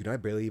do. Dude, I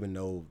barely even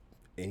know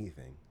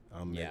anything.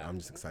 Yeah. I'm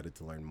just excited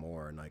to learn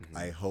more, and like Mm-hmm.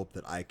 I hope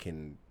that I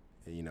can,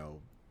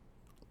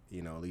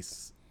 at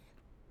least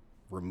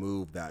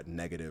remove that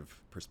negative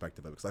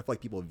perspective of it, because I feel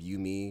like people view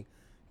me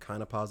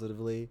kind of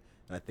positively,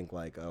 and I think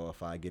like, oh,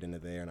 if I get into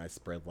there and I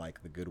spread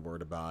like the good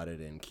word about it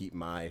and keep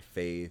my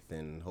faith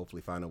and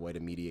hopefully find a way to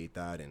mediate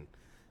that, and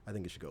I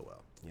think it should go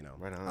well.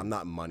 Right on. I'm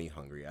not money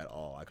hungry at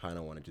all. I kind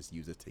of want to just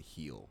use it to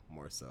heal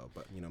more so,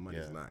 but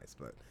money's Yeah. nice,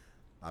 but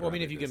well, I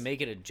mean, if you can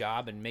make it a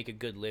job and make a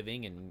good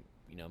living and,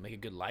 make a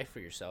good life for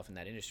yourself in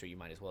that industry, you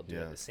might as well do it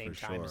Yeah, at the same for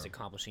time as sure.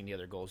 accomplishing the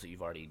other goals that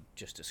you've already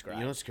just described.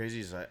 You know what's crazy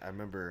is I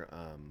remember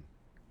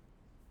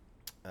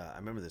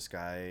this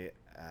guy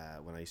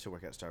when I used to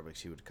work at Starbucks.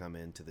 He would come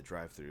into the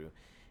drive-thru,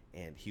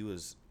 and he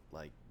was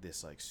like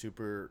this like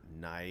super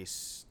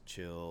nice,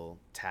 chill,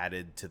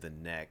 tatted to the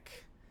neck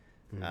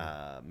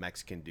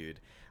Mexican dude.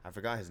 I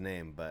forgot his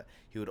name, but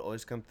he would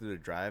always come through the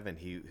drive, and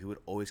he would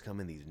always come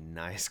in these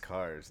nice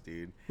cars,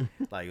 dude.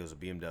 Like it was a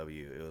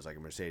BMW, it was like a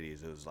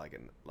Mercedes, it was like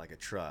a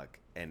truck,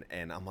 and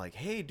I'm like,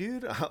 hey,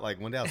 dude. Like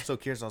one day I was so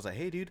curious, I was like,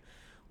 hey, dude,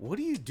 what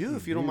do you do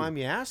if you don't mind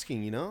me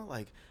asking?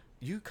 Like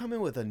you come in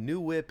with a new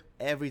whip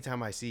every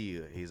time I see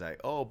you. He's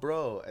like, oh,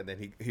 bro, and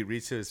then he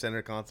reads to his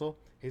center console.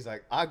 He's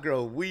like, I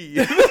grow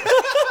weed.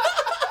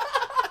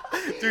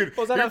 Dude,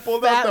 Was that he a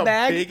pulled fat out the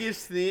bag?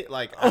 biggest thing.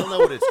 Like I don't know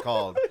what it's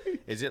called.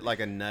 Is it like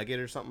a nugget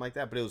or something like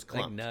that? But it was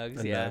like clumped.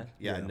 nugs, A yeah. nug.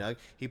 Yeah, Yeah. nug.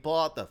 He pulled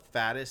out the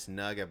fattest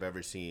nug I've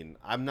ever seen.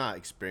 I'm not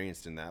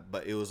experienced in that,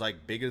 but it was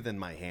like bigger than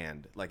my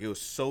hand. Like it was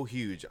so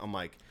huge. I'm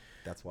like,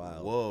 That's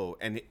wild. Whoa.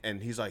 And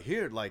he's like,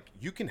 here, like,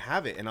 you can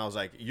have it. And I was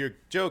like, you're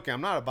joking.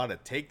 I'm not about to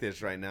take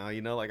this right now.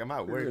 You know, like, I'm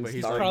at work. in But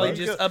he's Starbucks. like, Probably "Let's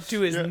just go." up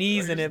to his Yeah,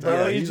 knees in it, Yeah,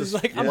 bro. he's He's just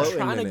just like, I'm floating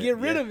trying to in it. get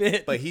rid of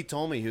it. But he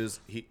told me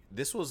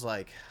this was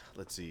like,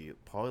 let's see,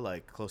 probably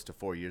like close to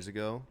 4 years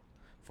ago,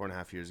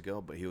 4.5 years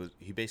ago. But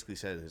he basically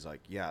said, he's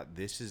like, yeah,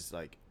 this is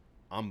like,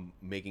 I'm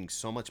making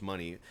so much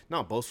money,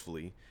 not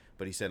boastfully,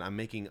 but he said, I'm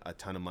making a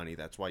ton of money.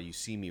 That's why you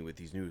see me with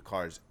these new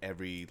cars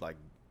every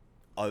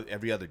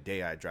other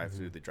day I drive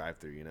through the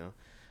drive-through, you know?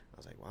 I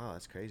was like, wow,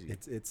 that's crazy.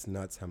 It's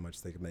nuts how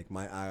much they can make.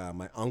 My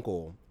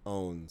uncle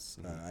owns.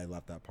 I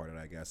left that part of it,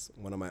 I guess.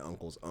 One of my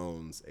uncles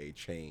owns a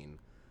chain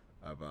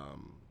of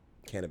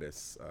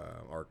cannabis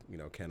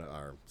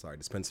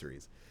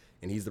dispensaries,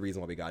 and he's the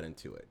reason why we got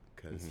into it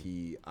because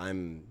he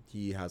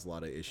has a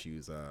lot of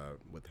issues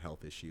with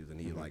health issues, and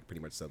he like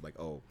pretty much said like,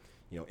 oh,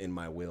 you know, in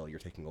my will, you're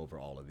taking over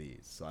all of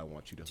these, so I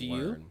want you to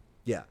learn. You?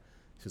 Yeah.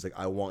 She was like,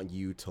 I want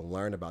you to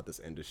learn about this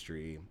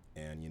industry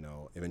and, you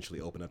know,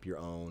 eventually open up your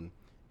own,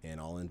 and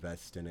I'll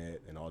invest in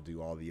it and I'll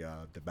do all the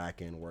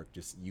back end work.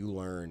 Just you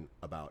learn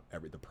about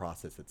the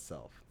process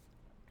itself.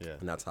 Yeah.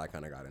 And that's how I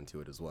kind of got into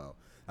it as well.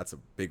 That's a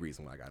big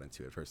reason why I got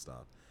into it first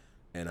off.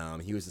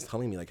 And he was just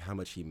telling me like how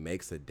much he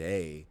makes a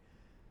day.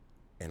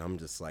 And I'm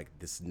just like,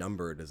 this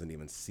number doesn't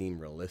even seem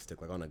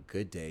realistic. Like on a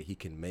good day, he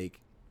can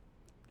make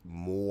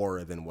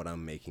more than what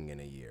I'm making in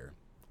a year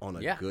on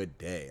a good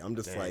day. I'm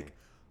just like,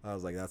 I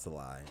was like, that's a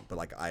lie. But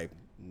like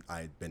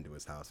I've been to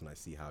his house and I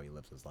see how he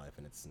lives his life,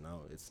 and it's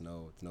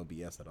no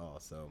BS at all.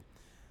 So,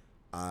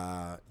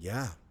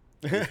 yeah,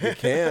 you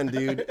can,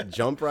 dude,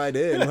 jump right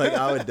in. Like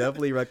I would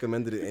definitely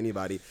recommend it to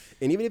anybody.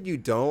 And even if you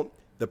don't,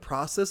 the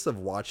process of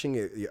watching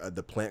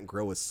the plant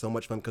grow is so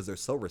much fun because they're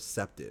so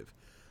receptive.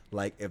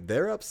 Like if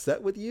they're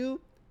upset with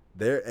you,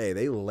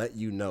 they let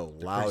you know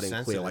loud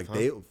and clear. Like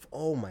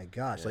oh my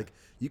gosh, like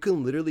you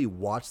can literally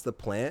watch the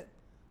plant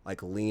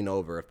like lean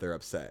over if they're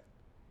upset.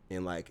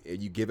 And like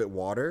you give it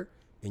water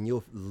and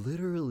you'll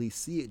literally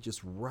see it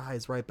just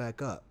rise right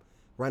back up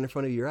right in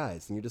front of your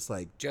eyes. And you're just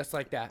like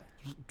that.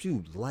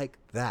 Dude, like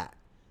that.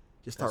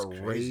 Just start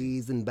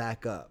raising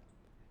back up.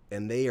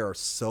 And they are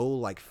so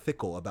like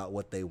fickle about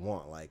what they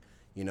want. Like,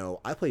 you know,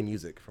 I play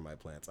music for my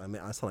plants. I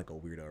mean, I sound like a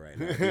weirdo right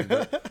now. Dude,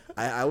 but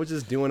I was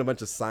just doing a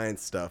bunch of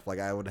science stuff. Like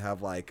I would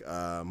have like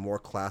more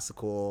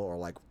classical or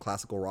like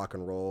classical rock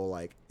and roll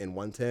like in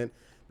one tent,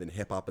 then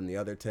hip hop in the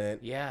other tent.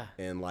 Yeah.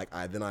 And like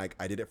I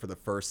did it for the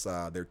first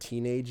their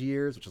teenage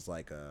years, which is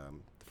like the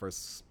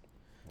first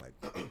like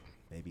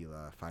maybe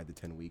 5 to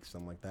 10 weeks,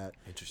 something like that.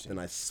 Interesting. Then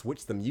I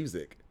switched the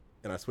music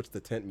and I switched the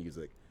tent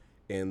music.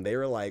 And they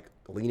were like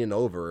leaning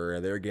over,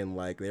 and they were getting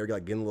getting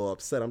a little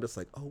upset. I'm just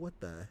like, oh, what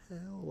the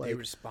hell? Like They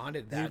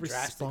responded that they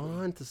drastically.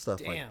 respond to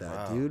stuff like Damn. that,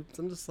 Wow. dude.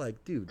 So I'm just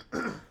like, dude,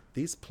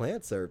 these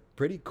plants are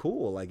pretty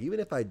cool. Like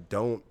even if I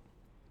don't,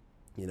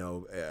 you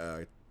know,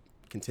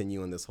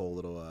 continue in this whole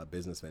little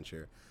business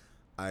venture,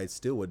 I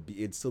still would be.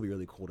 It'd still be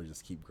really cool to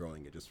just keep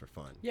growing it just for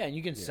fun. Yeah, and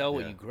you can sell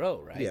what you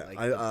grow, right? Yeah, Like,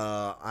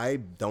 I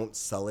don't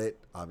sell it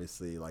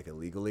obviously like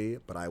illegally,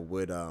 but I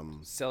would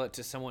sell it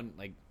to someone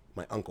like.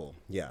 my uncle,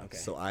 yeah. Okay.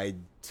 So I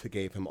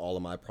gave him all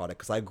of my product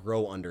because I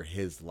grow under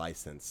his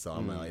license, so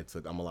I'm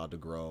allowed to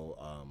grow,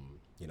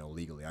 you know,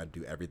 legally. I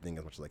do everything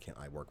as much as I can.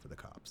 I work for the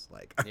cops.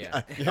 Like,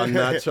 Yeah. I'm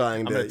not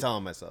trying to. I'm gonna tell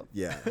him myself.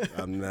 Yeah,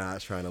 I'm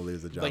not trying to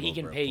lose a job. But he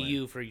over can a pay plant.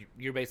 you for.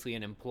 You're basically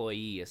an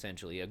employee,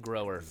 essentially, a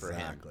grower for him.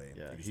 Exactly.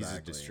 Yeah, exactly. he's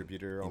a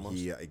distributor And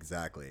almost.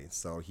 Exactly.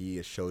 So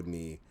he showed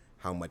me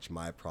how much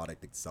my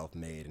product itself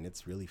made, and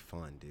it's really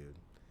fun, dude.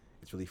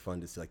 It's really fun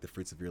to see like the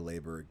fruits of your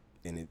labor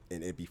and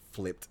it be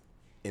flipped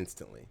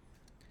instantly.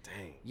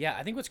 Dang. Yeah,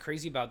 I think what's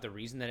crazy about the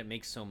reason that it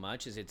makes so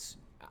much is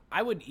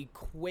I would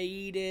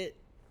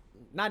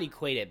not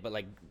equate it, but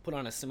like put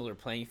on a similar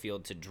playing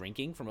field to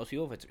drinking for most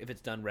people if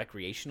it's done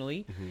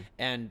recreationally.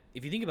 And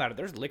if you think about it,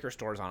 there's liquor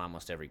stores on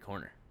almost every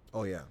corner.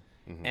 Oh yeah.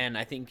 And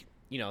I think,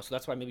 you know, so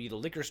that's why maybe the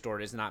liquor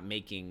store is not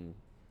making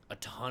a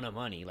ton of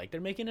money. Like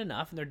they're making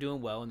enough and they're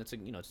doing well, and it's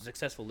it's a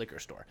successful liquor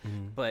store.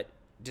 But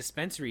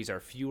dispensaries are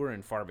fewer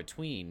and far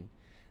between.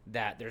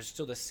 That there's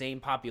still the same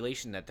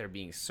population that they're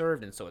being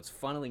served, and so it's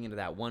funneling into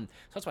that one.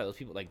 So that's why those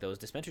people, like those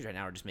dispensaries right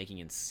now, are just making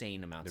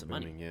insane amounts of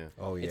Booming, money. yeah.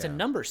 Oh yeah. It's a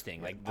numbers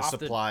thing. Like The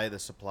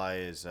supply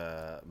is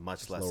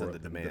much less than Lower the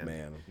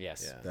demand.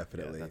 Yes. Yeah,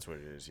 Definitely. Yeah, that's what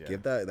it is. Yeah.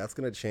 That's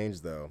gonna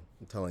change though.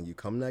 I'm telling you,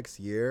 come next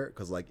year,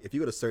 because like if you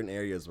go to certain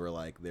areas where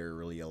like they're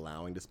really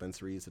allowing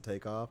dispensaries to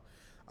take off.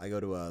 I go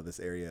to this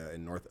area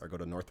I go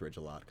to Northridge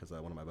a lot because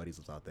one of my buddies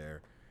lives out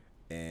there,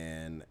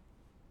 and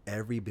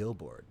every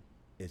billboard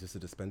is just a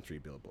dispensary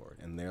billboard,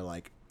 and they're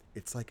like,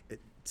 it's like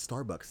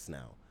Starbucks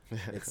now.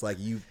 It's like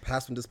you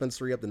pass one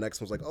dispensary up, the next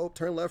one's like, oh,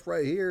 turn left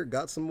right here,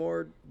 got some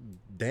more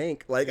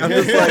dank. Like I'm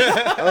just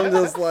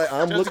like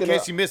I'm Just looking in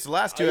case up. you missed the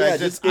last two, Yeah, I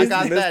got missed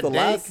that the dank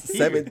last here.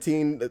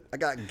 17. I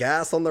got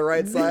gas on the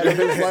right side.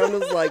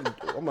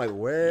 I'm like,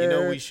 where? You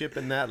know we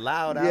shipping that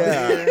loud out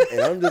yeah, here.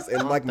 and I'm just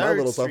in On like my 3rd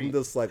little stuff. I'm Street.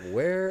 just like,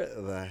 where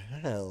the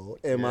hell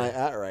am I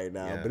at right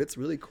now? Yeah. But it's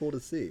really cool to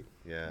see.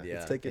 Yeah,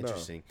 Yeah. It's taking off.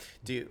 interesting.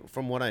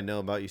 From what I know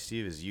about you,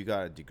 Steve, is you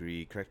got a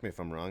degree. Correct me if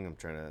I'm wrong. I'm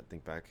trying to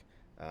think back.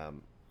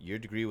 Your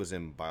degree was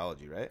in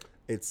biology, right?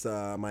 It's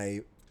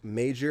my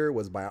major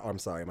was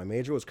my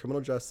major was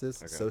criminal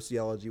justice, Okay.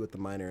 sociology with the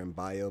minor in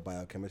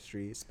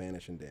biochemistry,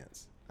 Spanish, and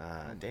dance.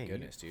 Dang,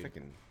 goodness, dude.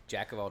 Freaking,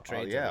 Jack of all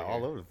trades. yeah, over all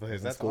here. over the place. I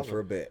was in That's school awesome. for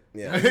a bit.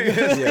 Yeah.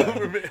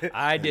 Yeah.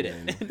 I did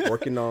And it. then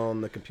working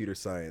on the computer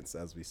science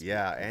as we speak.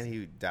 Yeah, and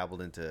he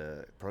dabbled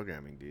into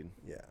programming, dude.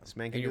 Yeah. This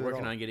man And can you're do it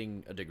working all. on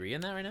getting a degree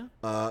in that right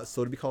now?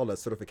 So to be called a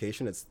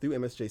certification, it's through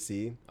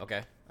MSJC.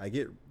 Okay. I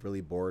get really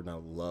bored and I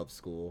love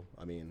school.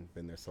 I mean,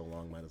 been there so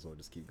long, might as well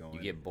just keep going. You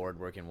get bored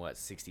working, what,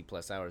 60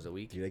 plus hours a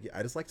week? Dude,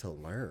 I just like to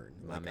learn.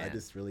 My Like I man.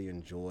 just really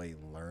enjoy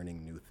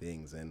learning new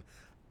things, and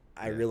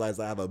I realize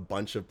I have a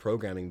bunch of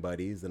programming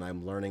buddies, and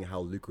I'm learning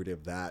how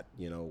lucrative that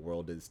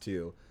world is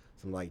too.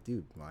 So I'm like,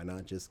 dude, why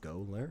not just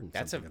go learn?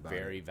 That's a something about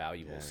very it?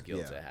 valuable skill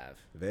Yeah. to have.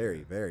 Very,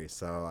 very.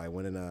 So I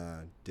went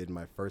and did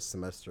my first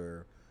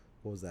semester.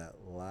 What was that?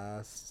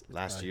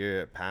 Last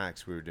year at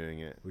PAX, we were doing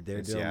it we did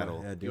in doing my-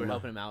 Seattle. yeah, You doing were my-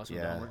 helping him out with some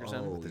Yeah. homework or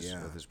something?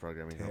 with his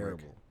programming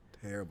homework.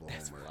 terrible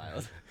homework.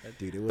 Wild.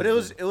 Dude, it was.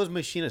 But it was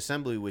machine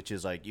assembly, which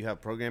is like you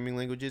have programming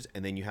languages,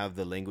 and then you have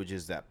the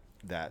languages that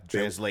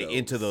translate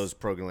into those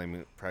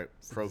programming.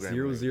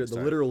 zero, the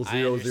sorry. literal I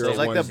zero, understand. zero, So it's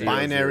like one, the zero,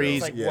 zero. binaries.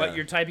 It's like Yeah. what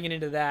you're typing it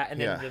into that, and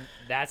then Yeah.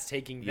 that's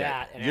taking Yeah,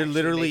 that. And you're actually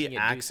literally making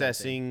it do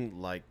something. accessing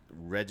like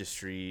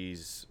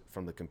registries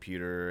from the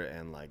computer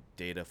and like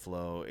data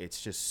flow. It's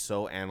just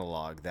so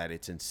analog that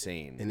it's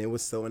insane. And it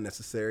was so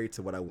unnecessary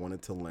to what I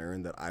wanted to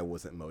learn that I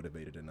wasn't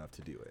motivated enough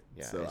to do it.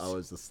 Yeah, So it's- I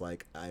was just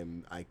like,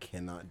 I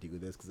cannot do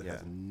this because it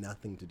has Yeah.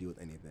 nothing to do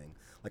with anything.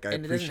 Like I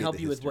And it appreciate doesn't help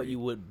the you with what history. you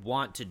would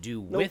want to do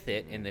with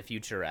it in the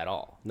future at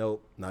all.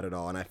 Nope, not at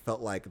all. And I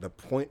felt like the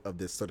point of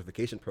this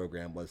certification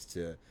program was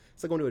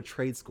it's like going to a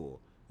trade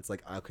school. It's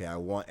like, okay, I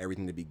want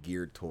everything to be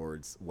geared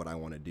towards what I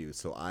want to do.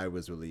 So I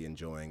was really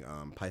enjoying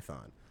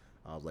Python.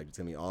 I was like, just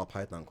give me all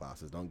Python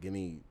classes. Don't give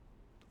me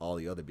all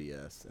the other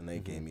BS. And they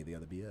gave me the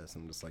other BS.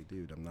 I'm just like,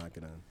 dude, I'm not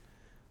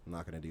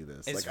gonna do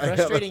this. As Like, I-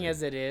 frustrating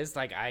as it is,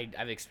 like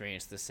I've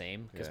experienced the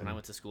same because Yeah. when I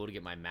went to school to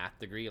get my math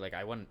degree, like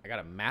I got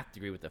a math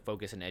degree with a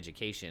focus in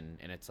education,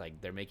 and it's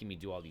like they're making me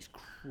do all these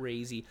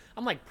crazy.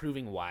 I'm like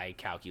proving why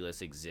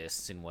calculus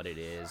exists and what it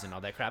is and all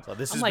that crap. Oh,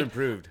 this I'm has like, been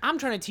proved. I'm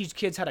trying to teach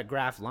kids how to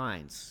graph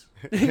lines.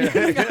 I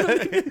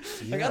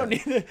don't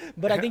need it,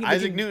 but I think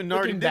Isaac Newton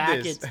already looking did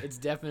back, this. it's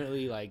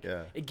definitely like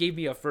Yeah. it gave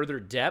me a further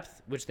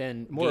depth, which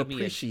then more gave me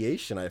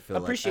appreciation. I feel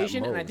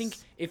appreciation, like, at and I think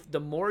most, if the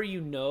more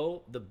you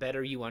know, the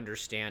better you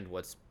understand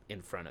what's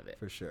in front of it.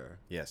 for sure.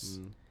 Yes.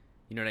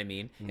 You know what I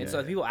mean? And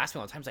so people ask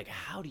me all the time, it's like,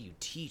 how do you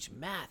teach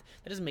math?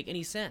 That doesn't make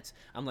any sense.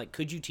 I'm like,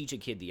 could you teach a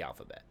kid the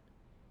alphabet?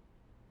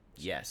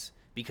 Yes.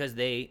 Because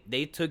they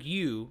took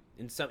you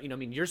in some, I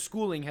mean, your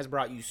schooling has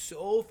brought you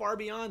so far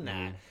beyond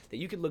that that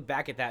you could look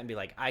back at that and be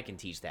like, I can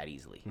teach that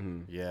easily.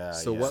 Yeah.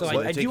 So yeah. what- So what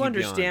I take do you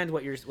understand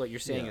what you're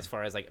saying Yeah. as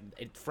far as like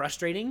it's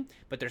frustrating,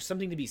 but there's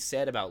something to be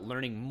said about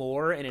learning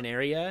more in an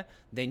area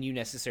than you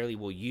necessarily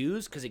will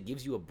use because it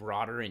gives you a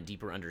broader and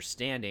deeper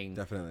understanding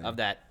Definitely. of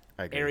that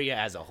I agree. area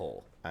as a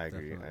whole. I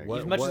agree. I agree. What-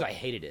 As much as I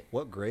hated it.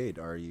 What grade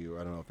are you?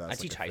 I don't know if that's. I like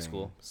teach a high thing.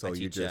 school. So I you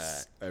teach,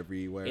 just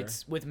everywhere.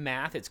 It's with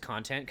math, it's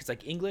content because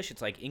like English,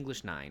 it's like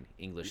English 9,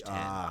 English 10,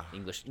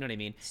 English. You know what I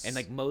mean? And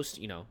like most,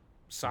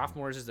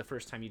 sophomores is the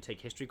first time you take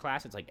history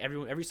class. It's like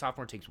every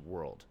sophomore takes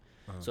world.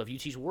 So if you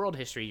teach world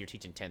history, you're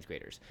teaching 10th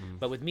graders.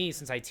 But with me,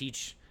 since I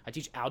teach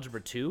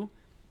algebra 2.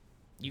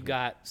 You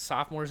got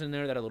sophomores in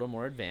there that are a little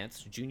more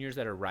advanced, juniors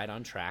that are right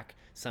on track,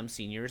 some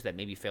seniors that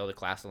maybe failed a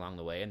class along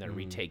the way and they're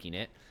retaking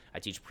it. I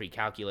teach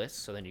pre-calculus,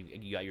 so then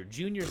you got your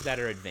juniors that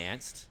are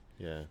advanced.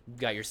 Yeah. You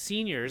got your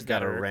seniors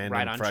Got that a are random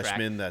right on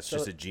freshman track. that's So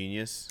just a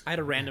genius. I had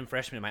a random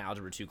freshman in my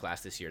algebra 2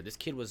 class this year. This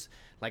kid was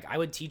like, I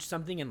would teach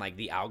something and like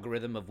the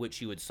algorithm of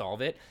which you would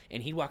solve it,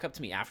 and he'd walk up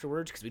to me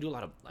afterwards because we do a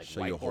lot of like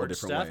Show you a whole whiteboard different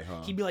stuff. way,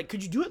 huh? He'd be like,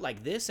 "Could you do it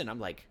like this?" And I'm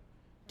like,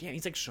 damn,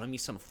 he's like showing me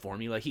some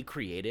formula he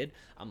created.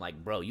 I'm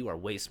like, bro, you are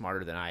way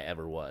smarter than I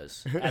ever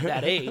was at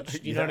that age.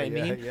 You know Yeah, what I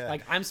yeah, mean? yeah.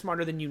 Like, I'm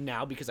smarter than you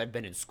now because I've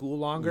been in school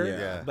longer.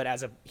 Yeah. But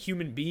as a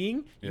human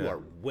being, you Yeah. are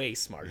way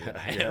smarter than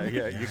I Yeah, am.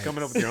 yeah. You're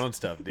coming up with your own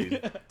stuff,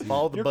 dude.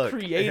 Follow the You're book.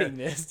 creating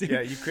this, dude.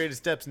 Yeah, you created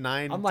steps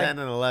 9, I'm 10, like, and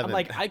 11. I'm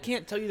like, I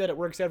can't tell you that it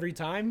works every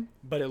time,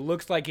 but it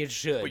looks like it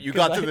should. But you 'Cause,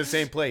 got to like- the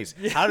same place.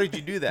 How did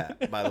you do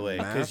that, by the way?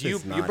 Math Because you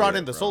is not brought it,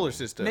 in the bro. solar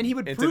system. And then he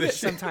would into prove this it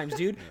shit. sometimes,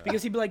 dude,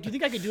 because he'd be like, "Do you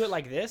think I could do it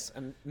like this?"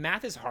 And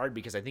math is hard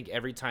because I think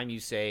every time you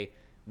say,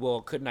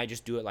 "Well, couldn't I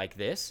just do it like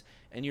this?"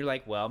 and you're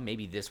like, "Well,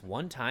 maybe this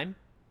one time."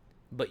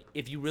 But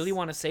if you really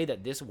want to say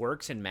that this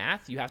works in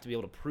math, you have to be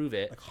able to prove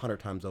it. like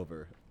 100 times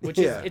over. Which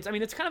Yeah. is,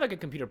 it's kind of like a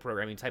computer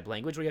programming type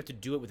language where you have to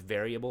do it with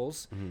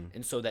variables, Mm-hmm.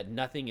 and so that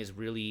nothing is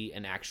really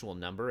an actual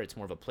number. It's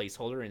more of a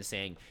placeholder and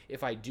saying,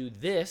 if I do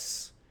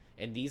this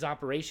and these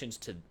operations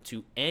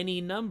to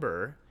any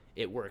number,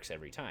 it works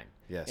every time.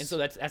 Yes. And so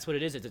that's what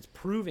it is. It's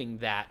proving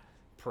that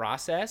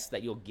process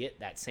that you'll get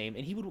that same.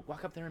 And he would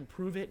walk up there and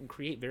prove it and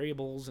create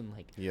variables and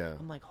like. Yeah.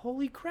 I'm like,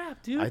 holy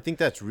crap, dude. I think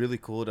that's really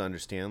cool to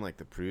understand, like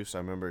the proofs. I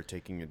remember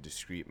taking a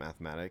discrete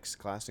mathematics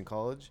class in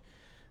college.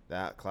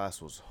 That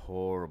class was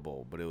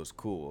horrible, but it was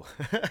cool.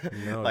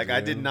 No, like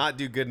I did dude. not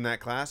do good in that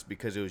class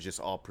because it was just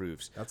all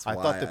proofs. That's I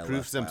why thought the I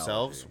proofs left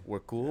themselves biology. were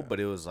cool, but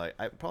it was like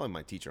probably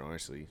my teacher.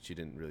 Honestly, she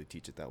didn't really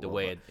teach it that The well.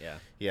 way but- it, yeah.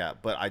 yeah,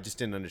 but I just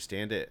didn't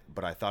understand it.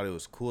 But I thought it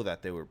was cool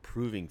that they were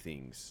proving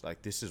things.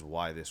 Like this is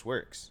why this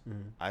works.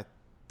 I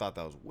thought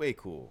that was way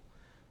cool,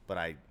 but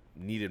I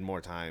needed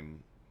more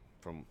time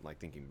from like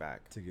thinking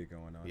back. To get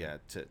going on. Yeah,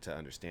 to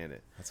understand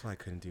it. That's why I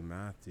couldn't do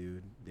math,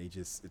 dude.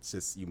 It's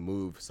just you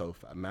move so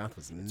fast. Math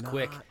was not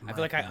Quick. I my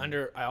feel like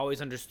thing. I always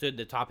understood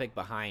the topic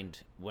behind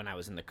when I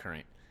was in the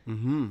current.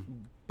 Mm-hmm.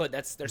 But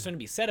there's something to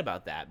be said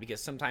about that because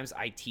sometimes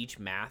I teach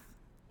math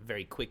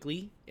very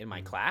quickly in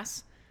my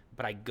class,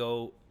 but I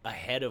go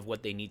ahead of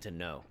what they need to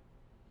know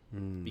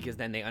because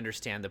then they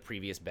understand the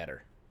previous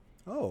better.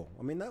 Oh,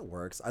 I mean that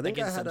works. I think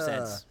in I had some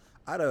sense.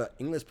 I had an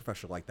English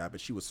professor like that,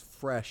 but she was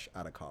fresh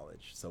out of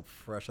college. So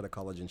fresh out of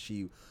college, and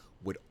she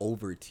would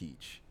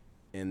overteach,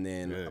 and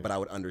then Really? but I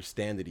would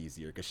understand it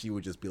easier because she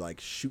would just be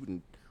like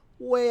shooting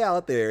way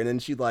out there, and then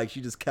she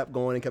just kept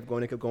going and kept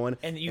going and kept going,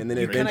 And and, you- then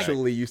you kinda-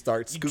 eventually you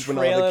start you scooping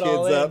all trail the it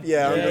all kids up. in.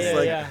 Yeah, I'm Yeah, just yeah,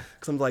 like, yeah.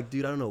 because I'm like,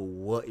 dude, I don't know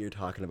what you're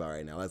talking about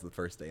right now. That's the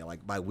first day.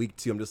 Like by week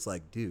 2, I'm just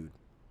like, dude,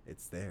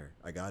 it's there.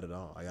 I got it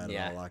all. I got it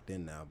Yeah. all locked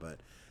in now. But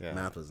Yeah.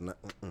 math was not.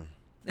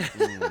 Yeah.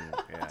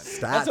 Stats,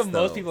 That's what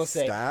most though. people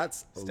say.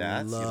 Stats,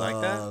 Stats? You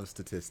like that? love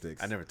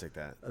statistics. I never took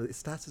that.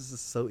 Stats is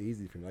just so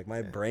easy for me. Like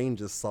my brain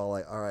just saw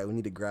like, all right, we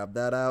need to grab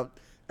that out.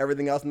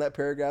 Everything else in that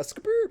paragraph,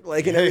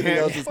 like, and everything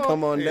else just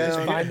come on Yeah,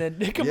 down. Fine then.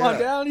 Come Yeah. on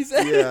down, he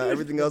said. Yeah,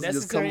 everything else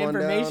just come Necessary on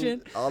information.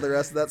 down. All the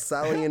rest of that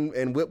Sally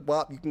and Whip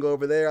Wop, you can go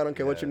over there. I don't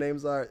care what your Yeah.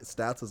 names are.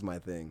 Stats was my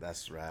thing.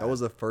 That's rad. That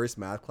was the first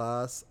math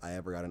class I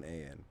ever got an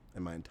A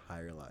in my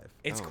entire life.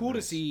 It's Oh, cool to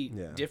nice. see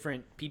Yeah.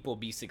 different people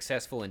be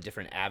successful in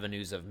different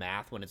avenues of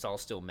math when it's all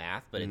still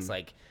math, but it's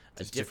like a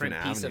Just different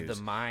different piece of avenues.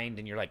 the mind,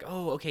 and you're like,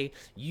 oh, okay,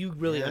 you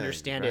really Yeah,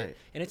 understand right. it,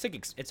 and it's like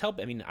it's helped.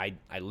 I mean, I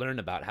learned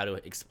about how to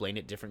explain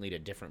it differently to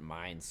different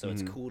minds, so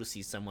it's cool to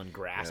see someone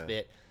grasp Yeah.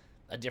 it.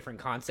 A different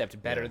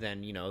concept better Yeah.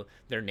 than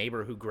their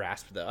neighbor who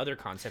grasped the other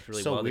concept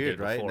really So well weird, the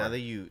day right? before. Now that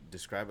you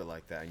describe it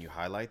like that and you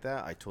highlight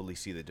that, I totally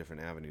see the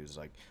different avenues.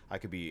 Like I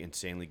could be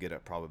insanely good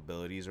at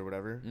probabilities or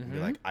whatever, and be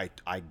like,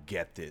 I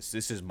get this.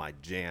 This is my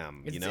jam.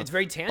 It's- you know, it's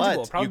very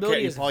tangible. But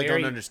Probability you is probably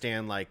very- don't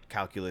understand like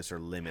calculus or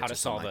limits. How to or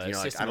something solve like, a you're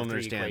like, system I don't of 3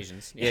 understand.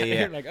 equations. Yeah, yeah.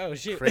 You're like, oh,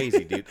 shoot.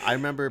 Crazy, dude. I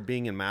remember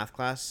being in math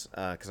class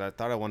because I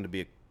thought I wanted to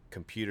be a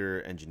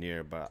computer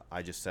engineer, but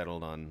I just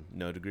settled on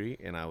no degree,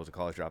 and I was a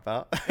college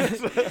dropout.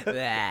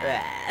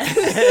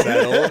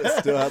 Settled.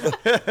 Still have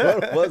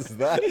the, what was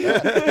that?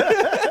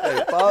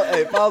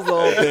 Hey, pause the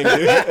whole thing,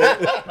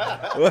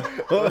 dude.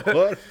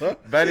 What?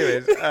 But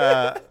anyways,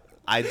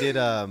 I did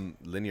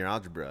linear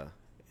algebra,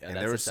 and that's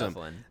there a were tough some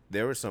one.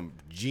 there were some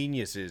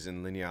geniuses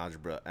in linear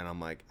algebra, and I'm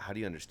like, how do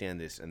you understand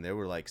this? And they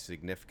were like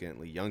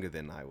significantly younger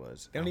than I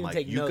was. They don't I'm even like,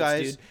 take you notes,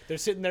 guys, dude. They're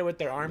sitting there with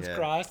their arms Yeah,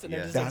 crossed, and they're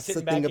yeah. just like That's the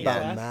sitting back thing in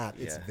about class. math.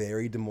 It's Yeah.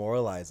 very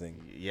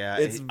demoralizing. yeah,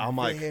 It's I'm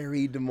like,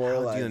 very how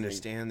demoralizing. do you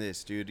understand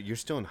this, dude? You're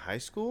still in high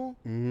school?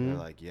 Mm-hmm. They're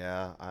like,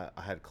 yeah,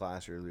 I had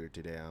class earlier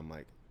today. I'm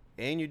like,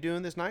 and you're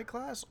doing this night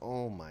class?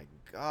 Oh my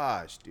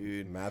gosh,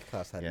 dude. Math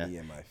class had Yeah. me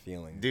in my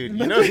feelings. Dude,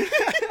 you know,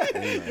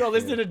 You're all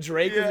listening to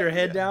Drake with your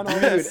head down,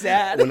 all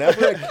sad.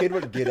 Whenever a kid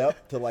would get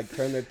up to like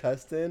turn their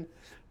test in,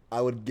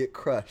 I would get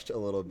crushed a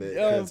little bit.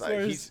 Oh, 'cause of like,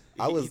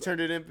 course. he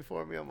turned it in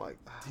before me. I'm like,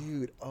 ah.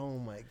 dude, oh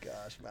my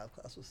gosh, math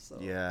class was so.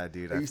 Yeah,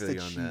 dude, I I used feel to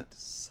you on cheat that.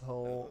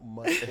 so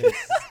much and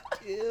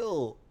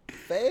still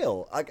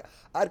fail.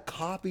 I'd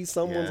copy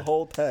someone's Yeah.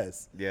 whole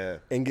test Yeah.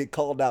 and get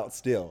called out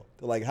still.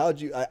 They're like, how'd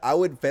you? I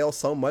would fail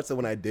so much that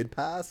when I did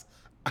pass,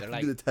 I They're could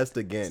like, do the test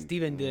again.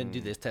 Steven didn't do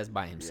this test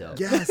by himself.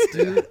 Yes,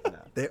 dude.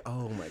 They,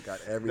 oh my god,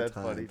 every That's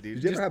time. funny, dude.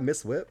 Did you ever have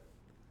Miss Whip?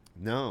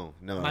 No,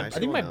 no. I high think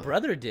school, my no.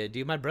 brother did,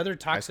 dude. My brother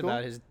talks school?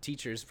 about his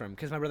teachers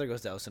because my brother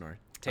goes to Elsinore.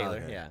 Taylor,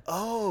 Okay. yeah.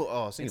 Oh,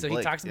 I was And thinking so he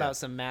Blake, talks yeah. about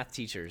some math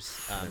teachers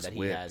That's that he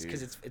whip, has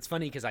because dude. it's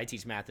funny because I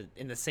teach math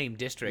in the same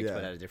district Yeah.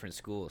 but at a different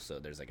school, so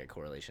there's like a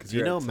correlation. Do you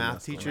You're know at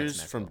math Semester. teachers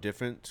Semester. from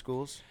different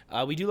schools?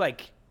 We do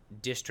like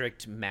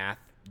district math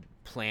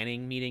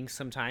planning meetings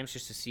sometimes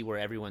just to see where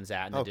everyone's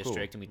at in the Oh, cool.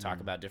 district, and we talk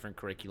about different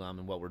curriculum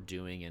and what we're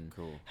doing and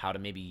Cool. how to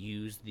maybe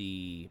use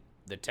the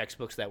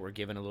textbooks that we're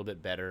given a little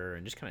bit better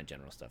and just kind of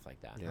general stuff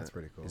like that. Yeah. That's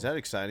pretty cool. Is that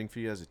exciting for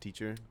you as a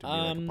teacher to be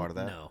like a part of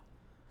that? No.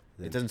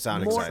 It doesn't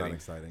sound More- exciting.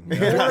 exciting.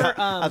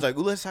 I was like,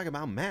 well, let's talk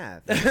about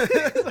math.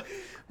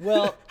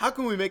 Well, How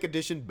can we make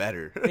addition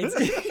better?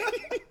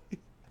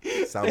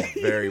 Sounds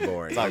very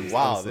boring. It's like, I'm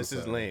wow, so this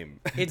is sorry. lame.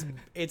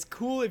 it's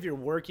cool if you're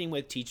working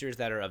with teachers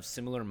that are of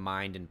similar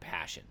mind and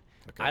passion.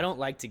 Okay. I don't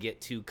like to get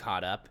too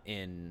caught up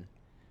in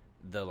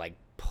the like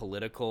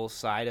political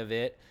side of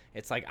it.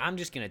 It's like, I'm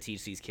just going to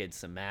teach these kids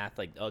some math.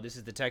 Like, oh, this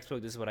is the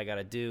textbook. This is what I got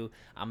to do.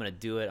 I'm going to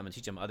do it. I'm going to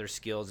teach them other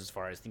skills as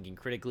far as thinking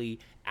critically,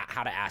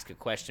 how to ask a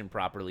question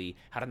properly,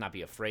 how to not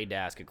be afraid to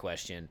ask a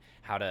question,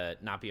 how to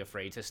not be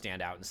afraid to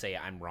stand out and say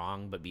I'm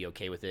wrong, but be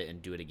okay with it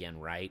and do it again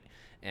right,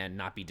 and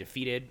not be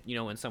defeated,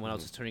 when someone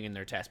else is turning in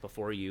their test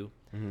before you.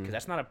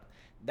 Because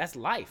that's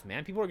life,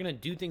 man. People are going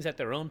to do things at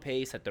their own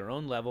pace, at their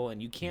own level,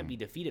 and you can't be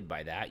defeated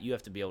by that. You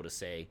have to be able to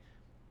say,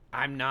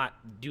 I'm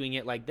not doing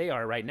it like they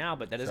are right now,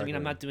 but that doesn't mean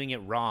I'm not doing it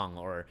wrong,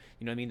 or,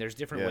 there's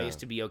different ways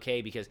to be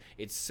okay, because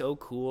it's so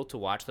cool to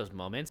watch those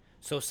moments.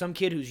 So some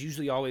kid who's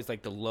usually always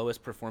like the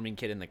lowest performing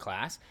kid in the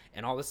class,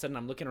 and all of a sudden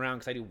I'm looking around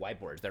because I do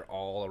whiteboards. They're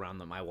all around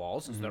my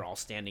walls, so they're all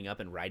standing up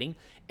and writing,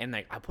 and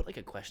like I put like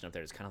a question up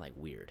there that's kind of like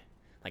weird,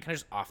 like kind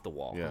of just off the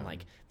wall. I'm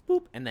like,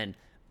 boop, and then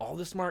all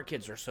the smart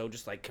kids are so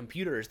just like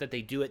computers that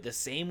they do it the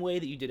same way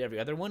that you did every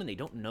other one, and they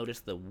don't notice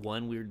the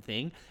one weird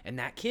thing, and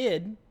that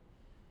kid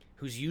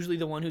who's usually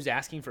the one who's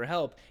asking for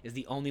help is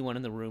the only one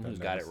in the room who's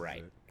got it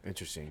right.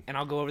 Interesting. And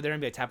I'll go over there and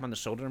be like, tap him on the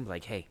shoulder and be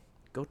like, hey,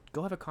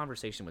 go have a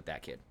conversation with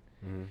that kid.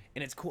 And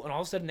it's cool. And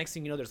all of a sudden, next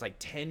thing you know, there's like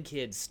 10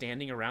 kids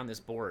standing around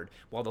this board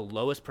while the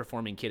lowest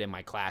performing kid in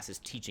my class is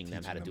teaching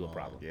them how to do a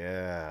problem.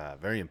 Yeah,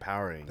 very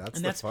empowering.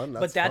 That's fun.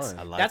 That's fun.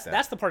 I like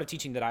that's the part of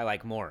teaching that I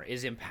like more,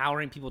 is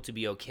empowering people to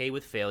be okay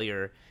with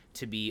failure,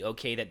 to be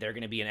okay that they're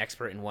going to be an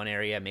expert in one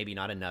area, maybe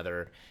not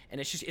another.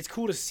 And it's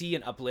cool to see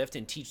and uplift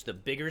and teach the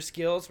bigger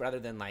skills rather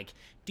than like,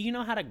 do you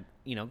know how to,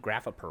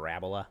 graph a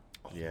parabola?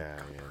 Yeah.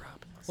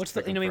 What's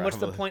the what's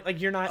the point? Like,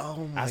 you're not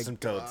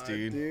Asymptotes,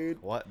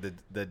 dude. What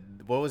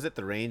what was it?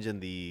 The range and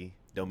the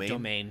domain?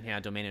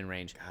 Domain and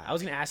range. I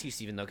was going to ask you,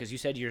 Steven, though, because you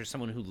said you're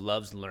someone who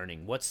loves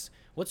learning. What's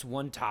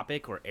one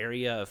topic or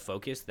area of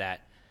focus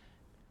that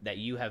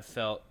you have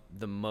felt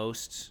the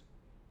most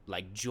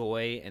like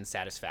joy and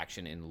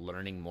satisfaction in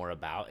learning more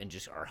about, and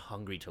just are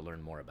hungry to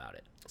learn more about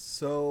it?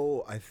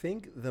 So I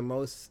think the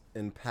most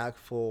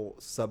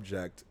impactful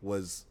subject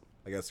was,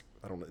 I guess,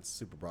 I don't know, it's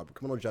super broad, but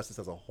criminal justice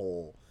as a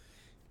whole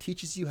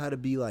teaches you how to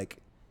be like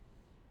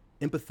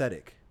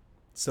empathetic.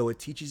 So it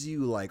teaches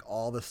you like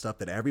all the stuff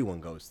that everyone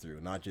goes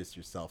through, not just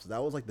yourself. So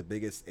that was like the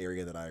biggest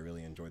area that I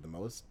really enjoyed the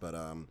most. But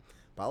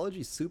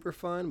biology is super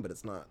fun, but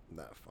it's not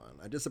that fun.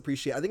 I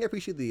think I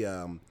appreciate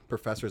the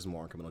professors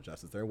more in criminal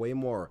justice. They're way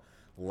more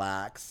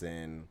lax,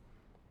 and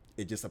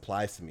it just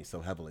applies to me so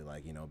heavily,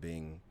 like,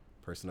 being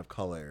a person of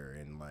color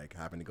and like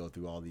having to go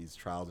through all these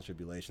trials and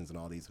tribulations and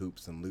all these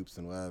hoops and loops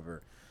and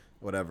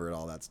whatever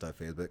all that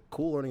stuff is. But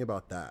cool learning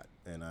about that.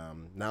 And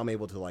now I'm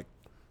able to like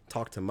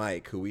talk to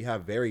Mike, who we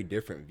have very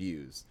different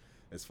views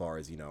as far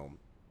as,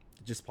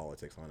 just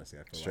politics, honestly,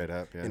 I feel Straight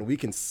up, yeah. And we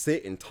can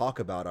sit and talk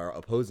about our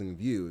opposing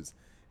views,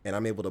 and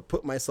I'm able to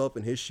put myself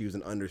in his shoes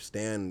and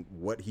understand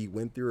what he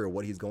went through or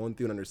what he's going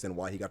through, and understand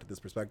why he got to this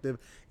perspective,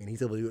 and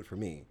he's able to do it for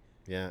me.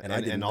 Yeah,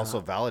 and also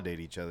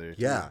validate each other.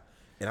 Too. Yeah,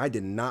 and I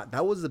did not.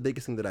 That was the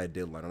biggest thing that I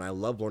did learn, and I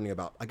love learning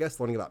about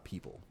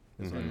people.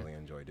 Is what I really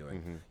enjoy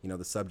doing.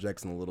 The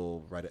subjects and the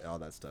little all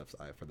that stuff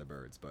for the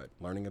birds, but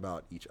learning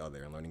about each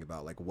other and learning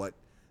about like what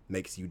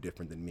makes you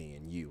different than me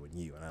and you,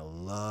 and I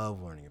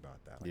love learning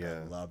about that. Like,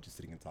 I love just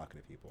sitting and talking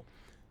to people.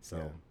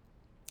 So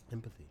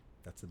empathy,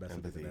 that's the best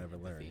thing I ever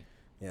learned.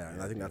 Yeah,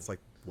 and I think that's like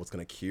what's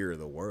gonna cure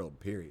the world,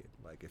 period.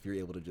 Like, if you're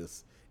able to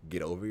just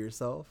get over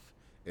yourself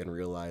and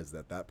realize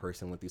that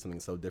person went through something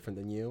so different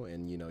than you,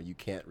 and you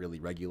can't really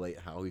regulate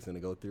how he's gonna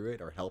go through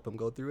it or help him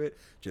go through it,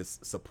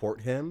 just support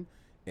him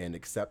and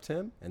accept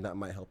him, and that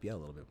might help you out a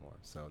little bit more.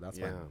 So that's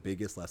my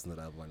biggest lesson that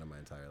I've learned in my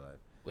entire life.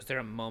 Was there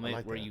a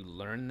moment where you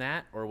learned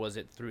that, or was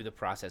it through the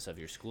process of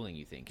your schooling,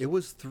 you think? It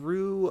was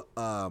through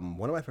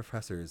one of my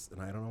professors,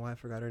 and I don't know why I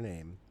forgot her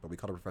name, but we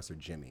called her Professor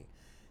Jimmy.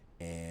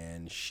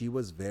 And she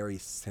was very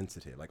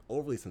sensitive, like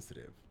overly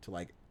sensitive to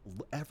like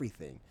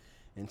everything.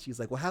 And she's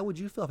like, well, how would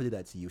you feel if I did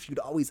that to you? She would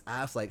always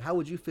ask, like, how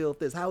would you feel if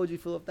this? How would you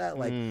feel if that?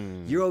 Like,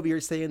 you're over here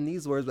saying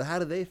these words, but how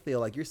do they feel?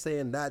 Like, you're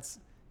saying that's,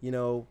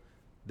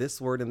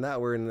 this word and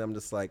that word. And I'm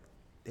just like,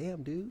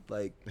 damn, dude.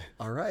 Like,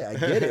 all right, I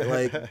get it.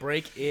 Like,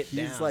 break it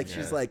down.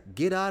 She's like,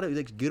 get out of it.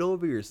 Like, get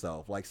over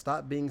yourself. Like,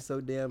 stop being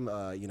so damn,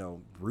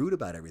 rude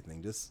about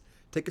everything. Just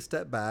take a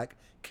step back,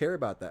 care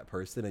about that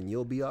person, and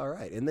you'll be all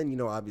right. And then,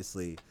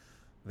 obviously,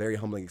 very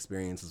humbling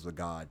experiences with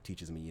God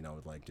teaches me,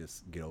 like,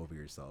 just get over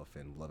yourself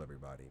and love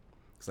everybody.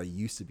 Because I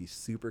used to be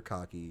super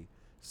cocky,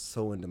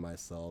 so into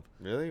myself.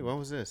 Really? When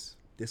was this?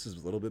 This was a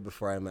little bit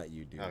before I met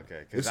you, dude.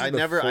 Okay, because I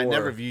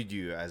never viewed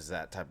you as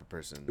that type of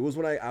person. It was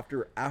when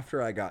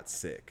after I got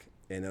sick,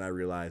 and then I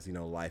realized,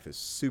 life is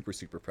super,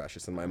 super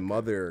precious. And my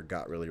mother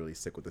got really, really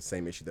sick with the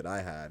same issue that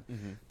I had,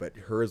 but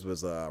hers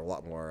was a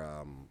lot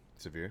more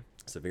severe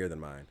than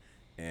mine.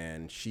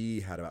 And she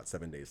had about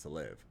 7 days to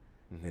live.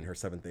 And her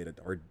seventh day,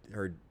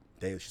 her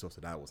day she's supposed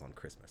to die was on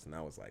Christmas, and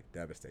that was like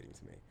devastating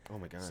to me. Oh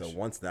my gosh! So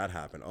once that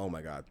happened, oh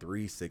my God,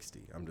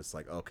 360. I'm just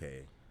like,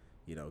 okay,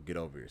 get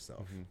over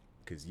yourself,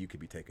 because you could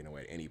be taken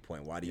away at any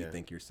point. Why do you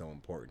think you're so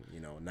important?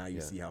 Now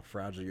you see how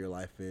fragile your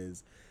life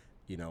is.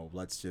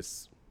 Let's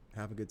just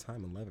have a good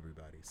time and love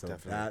everybody. So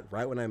Definitely. that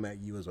right when I met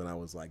you is when I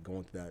was like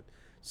going through that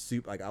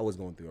like I was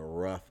going through a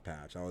rough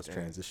patch. I was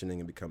transitioning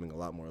and becoming a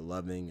lot more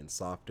loving and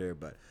softer.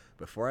 But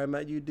before I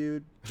met you,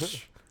 dude,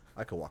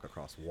 I could walk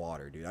across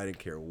water, dude. I didn't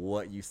care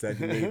what you said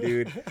to me,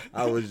 dude.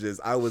 I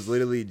was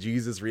literally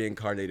Jesus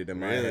reincarnated in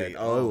my Really? head.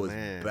 Oh, it was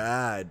man.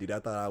 bad, dude. I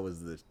thought I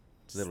was the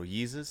Little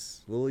Yeezus.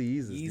 little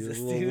Yeezus, dude. Yeezus,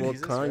 Little, dude. little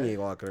Yeezus, Kanye right?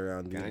 walking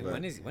around, dude. Kanye.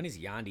 But When is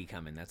Yandi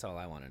coming? That's all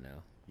I want to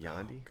know.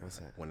 Yandi? What's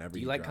that? whenever Do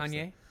you he like drops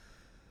Kanye?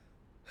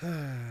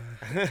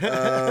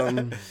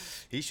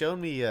 He showed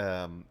me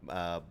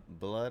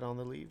Blood on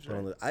the Leaves.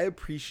 Right? I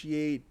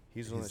appreciate.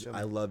 He's the one that showed me.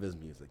 I love his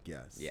music.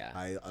 Yes. Yeah.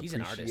 I He's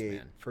an artist,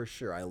 man. for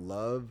sure. I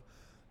love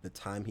the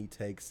time he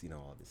takes. You know,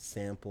 all the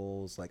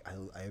samples. Like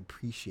I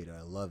appreciate it.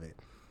 I love it.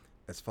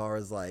 As far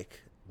as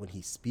like when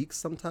he speaks,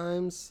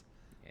 sometimes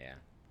Yeah.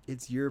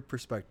 it's your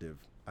perspective.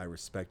 I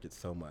respect it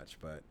so much,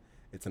 but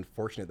it's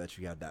unfortunate that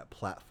you have that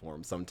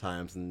platform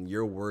sometimes, and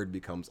your word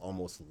becomes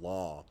almost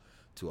law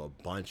to a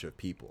bunch of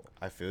people.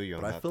 I feel you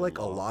on But that. I feel like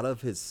a lot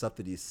of his stuff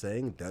that he's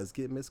saying does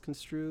get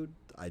misconstrued.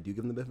 I do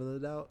give him the benefit of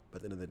the doubt, but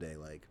at the end of the day,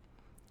 like,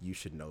 you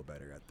should know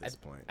better at this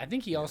point. I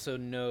think he also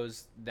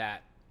knows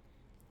that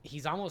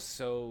he's almost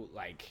so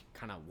like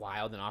kind of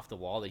wild and off the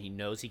wall that he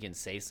knows he can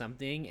say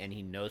something and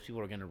he knows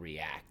people are going to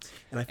react.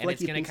 And I feel like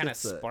it's he going to thinks kind of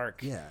it's a-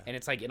 spark. yeah. And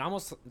it's like it's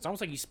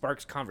almost like he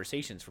sparks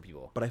conversations for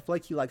people. But I feel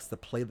like he likes to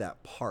play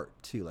that part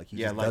too. Like he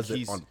Yeah, just like does it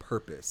he's- on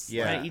purpose.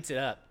 Yeah. Kind of eats it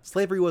up.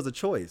 Slavery was a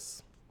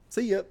choice.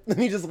 See ya. And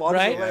he just walks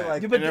Right? away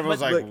like. Yeah, but- and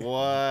everyone's like,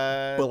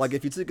 what? But like,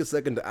 if you took a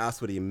second to ask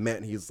what he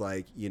meant, he's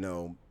like, you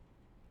know,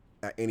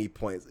 at any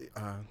point.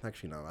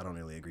 Actually, no, I don't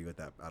really agree with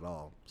that at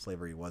all.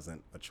 Slavery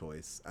wasn't a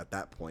choice at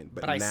that point,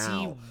 but But I now,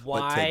 see but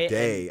why,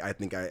 today, I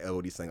think I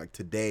what he's saying. Like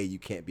today, you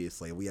can't be a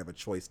slave. We have a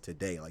choice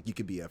today. Like you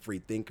could be a free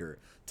thinker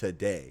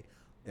today,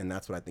 and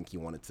that's what I think he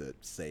wanted to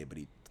say. But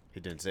he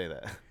He didn't say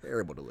that.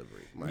 terrible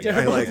delivery. My guy,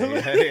 Terrible like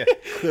delivery. yeah.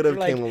 could have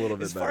Like, came a little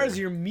bit as better. far as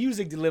your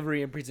music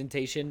delivery and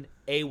presentation,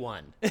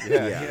 A1.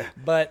 yeah.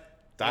 But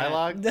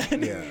Dialogue? yeah. Not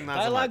so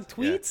dialogue much.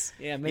 tweets,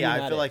 yeah, maybe Yeah, I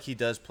not feel it. like he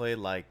does play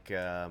like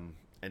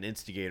an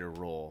instigator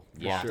role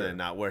Yeah. often, Sure.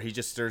 not where he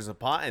just stirs the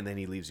pot and then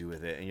he leaves you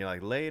with it, and you're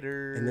like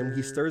later. And then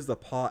he stirs the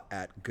pot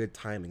at good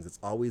timings. It's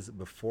always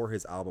before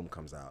his album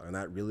comes out. And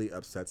that really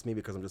upsets me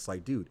because I'm just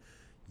like, dude,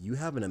 you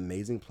have an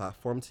amazing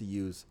platform to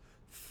use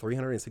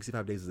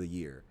 365 days of the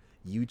year.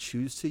 You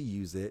choose to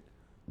use it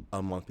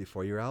a month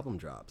before your album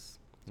drops.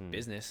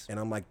 business. And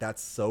I'm like,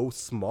 that's so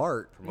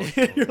smart.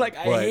 You're like,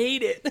 I But-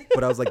 hate it.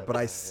 But I was like, but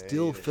I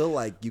still feel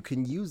like you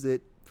can use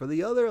it for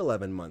the other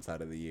 11 months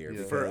out of the year.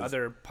 For because-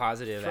 other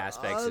positive for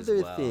aspects other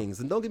as well. things.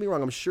 And don't get me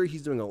wrong, I'm sure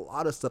he's doing a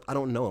lot of stuff. I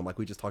don't know him. Like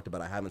we just talked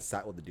about, I haven't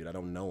sat with the dude. I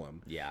don't know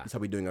him. Yeah. He's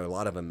probably doing a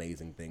lot of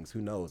amazing things. Who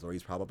knows? Or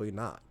he's probably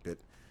not. But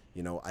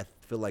you know, I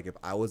feel like if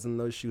I was in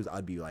those shoes,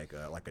 I'd be like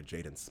a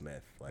Jaden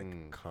Smith,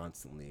 like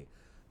constantly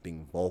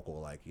being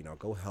vocal. Like, you know,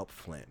 go help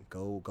Flint.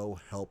 Go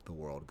help the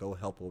world. Go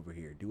help over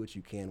here. Do what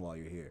you can while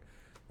you're here.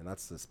 And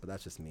that's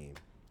just me.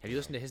 Have you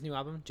listened to his new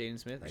album, Jaden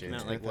Smith? It came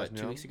out like Smith has what,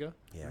 new 2 weeks ago?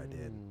 Yeah, I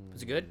did.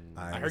 Was it good?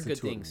 I heard listened good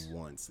to things. it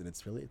once, and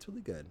it's really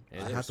good.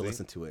 Is I it? have to Sweet.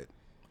 listen to it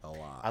a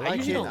lot. I like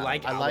usually Jaden- don't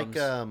like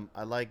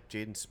I like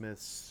Jaden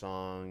Smith's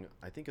song.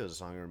 I think it was a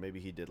song, or maybe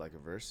he did like a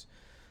verse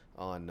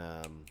on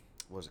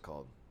what was it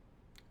called?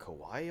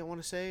 Kauai, I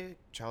want to say,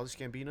 Childish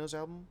Gambino's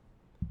album,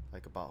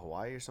 like about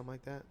Hawaii or something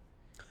like that.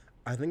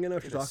 I think I know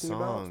what Did you're a talking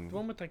song. The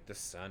one with like the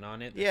sun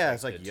on it. Yeah, that's,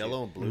 it's like the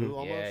yellow and blue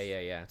almost.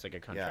 Yeah. It's like a Yeah,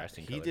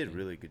 contrasting. he color did thing.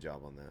 really good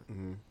job on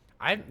that.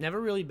 I've never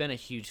really been a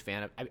huge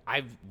fan of.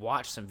 I've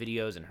watched some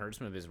videos and heard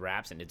some of his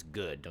raps, and it's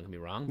good. Don't get me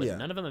wrong, but Yeah.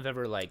 none of them have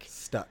ever like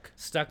Stuck.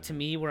 to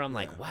me where I'm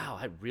like, wow,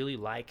 I really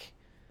like.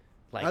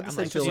 Like, I have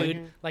the I'm same like,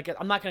 feeling. dude, like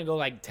I'm not gonna go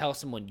like tell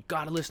someone you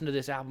gotta listen to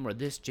this album or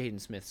this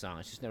Jaden Smith song.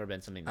 It's just never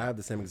been something. I have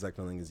the same exact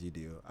feeling as you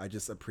do. I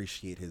just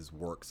appreciate his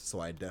works, so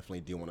I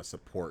definitely do want to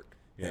support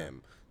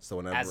him. So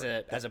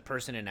whenever as a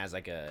person and as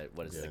like a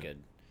what is it, like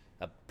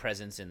a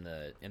presence in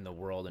the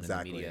world and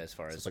exactly, in the media as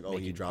far So as it's like, oh,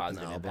 making you dropped an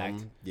positive album,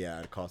 impact. yeah,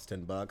 it costs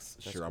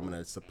 $10. Sure, I'm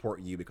gonna support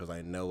you because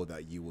I know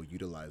that you will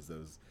utilize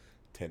those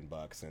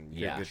 $10 and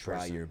Yeah. you Good try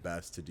person. your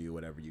best to do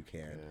whatever you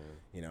can.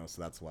 You know,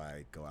 so that's why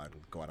I go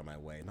out of my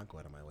way. Not go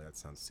out of my way. That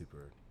sounds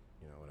super,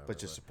 you know, whatever. But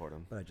just support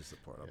him. But I just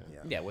support them. Yeah.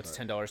 Yeah, what's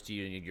 $10 to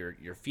you? And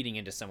you're feeding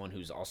into someone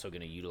who's also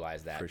going to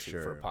utilize that For for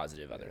sure.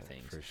 positive other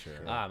things. for sure.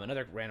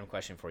 Another random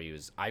question for you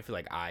is: I feel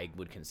like I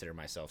would consider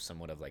myself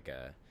somewhat of like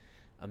a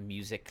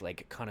music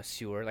like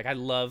connoisseur. Like I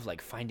love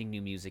like finding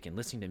new music and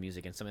listening to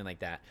music and something like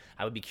that.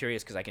 I would be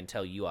curious because I can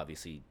tell you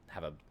obviously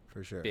have a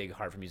For sure. big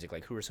heart for music.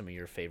 Like who are some of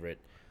your favorite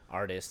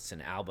artists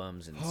and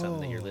albums and something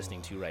that you're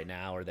listening to right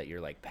now or that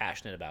you're like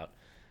passionate about?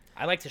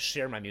 I like to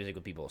share my music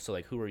with people. So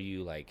like, who are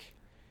you like?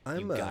 I'm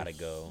you a gotta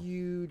go.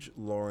 huge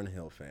Lauryn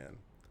Hill fan.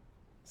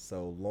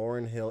 So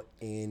Lauryn Hill,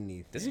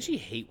 anything. Doesn't she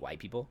hate white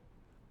people?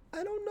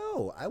 I don't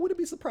know. I wouldn't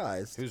be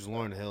surprised. Who's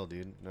Lauren Hill,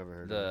 dude? Never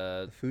heard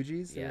of him. The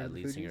Fugees? yeah, The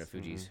lead singer Fugees?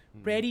 of Fugees.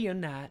 Ready or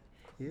not,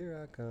 Here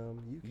I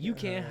come. you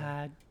can't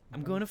hide.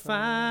 I'm gonna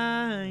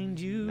find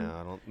you. No,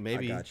 I don't.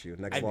 Maybe. I got you.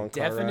 Next I've long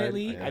car ride,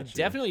 definitely, I got I've you.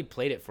 definitely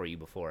played it for you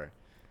before.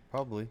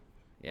 Probably.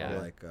 Yeah.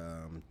 Or like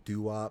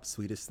Doo-Wop,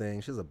 Sweetest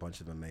Thing. She has a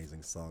bunch of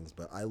amazing songs,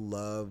 but I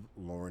love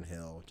Lauryn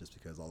Hill just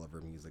because all of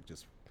her music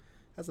just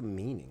has a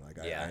meaning. Like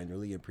Yeah. I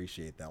really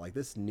appreciate that. Like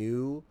this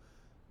new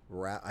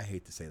rap, I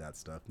hate to say that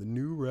stuff. The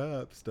new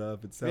rap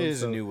stuff. It sounds It is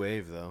so, a new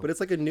wave though. but it's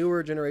like a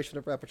newer generation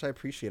of rap, which I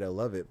appreciate. I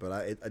love it, but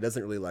it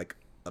doesn't really like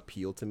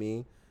appeal to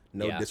me.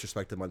 No Yeah.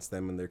 disrespect amongst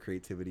them and their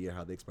creativity and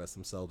how they express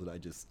themselves, but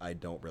I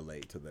don't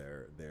relate to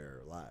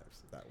their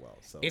lives that well.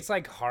 So It's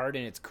like hard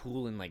and it's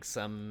cool in like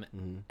some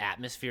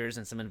atmospheres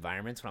and some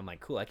environments where I'm like,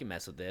 cool, I can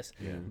mess with this.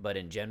 But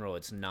in general,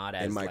 it's not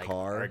as my like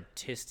car.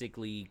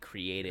 artistically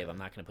creative. I'm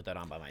not gonna put that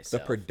on by the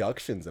myself.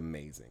 production's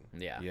amazing.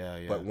 Yeah. yeah,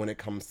 yeah. But when it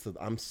comes to,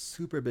 I'm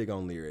super big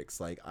on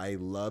lyrics. Like I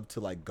love to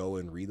like go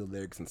and read the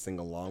lyrics and sing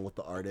along with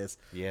the artist.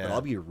 Yeah. But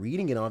I'll be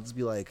reading it and I'll just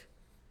be like,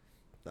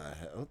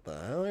 what the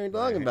hell are you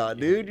talking about,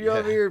 dude? You're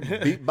over here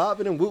beat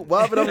bopping and whoop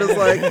wopping. I'm just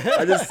like,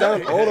 I just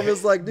sound old. I'm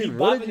just like, dude,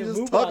 what did you Beat-bopping and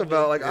just talk whoop-wopping.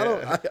 about?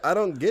 Like I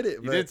don't get it.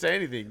 you But didn't say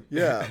anything.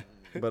 yeah,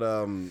 but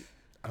I'm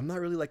not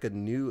really like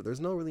there's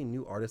no really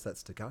new artists that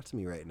stick out to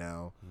me right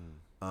now.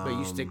 But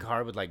you stick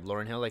hard with like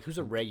Lauryn Hill. Like who's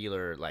a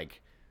regular,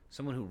 like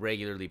someone who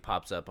regularly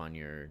pops up on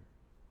your.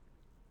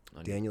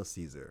 Daniel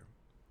Caesar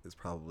is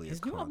probably His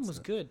a new album was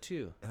constant. good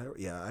too.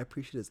 Yeah, I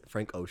appreciate his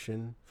Frank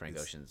Ocean. Frank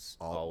is Ocean's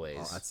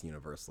always. that's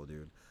universal,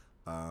 dude.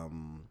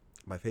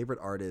 My favorite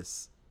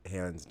artist,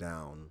 hands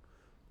down,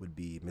 would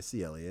be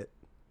Missy Elliott.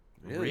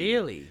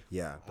 Really?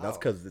 Yeah, but that's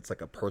because it's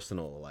like a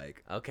personal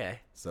like. Okay.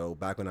 So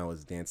back when I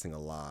was dancing a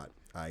lot,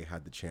 I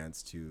had the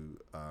chance to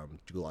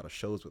do a lot of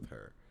shows with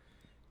her,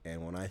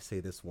 and when I say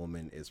this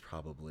woman is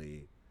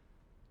probably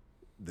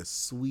the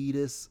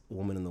sweetest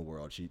woman in the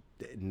world, she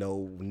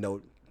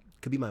no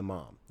could be my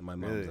mom. And my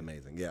mom's Really?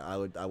 amazing. Yeah,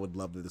 I would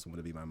love this woman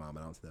to be my mom.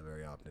 I don't say that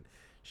very often.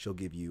 She'll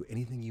give you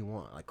anything you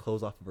want, like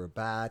clothes off of her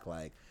back.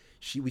 Like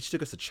she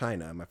took us to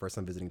China. My first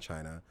time visiting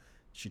China.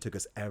 She took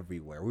us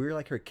everywhere. We were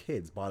like her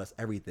kids, bought us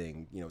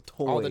everything,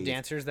 toys. All the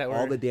dancers that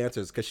all were- the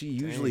dancers, because she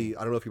usually,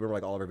 I don't know if you remember,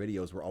 like all of her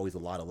videos were always a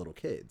lot of little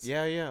kids.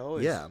 Yeah, yeah,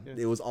 always. Yeah,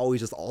 it was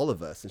always just all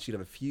of us, and she'd have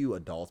a few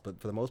adults, but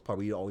for the most part,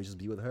 we'd always just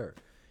be with her.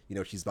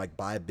 She's like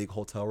buy big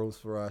hotel rooms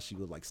for us. She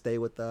would like stay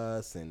with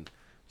us, and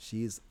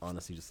she's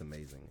honestly just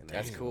amazing. And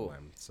That's cool.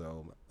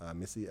 So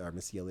Missy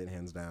Elliott,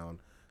 hands down.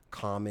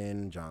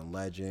 Common, John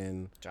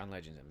Legend. John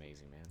Legend's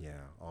amazing, man. Yeah,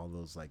 all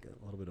those like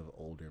a little bit of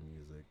older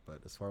music, but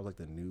as far as like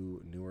the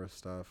newer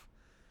stuff,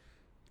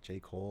 J.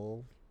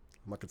 Cole.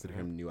 I'm not considering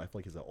him new. I feel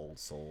like he's an old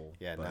soul.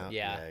 Yeah, but now,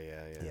 Yeah.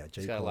 yeah.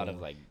 J. He's got a lot Cole,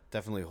 of like.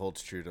 Definitely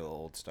holds true to the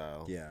old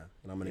style. Yeah,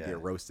 and I'm gonna Yeah.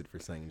 get roasted for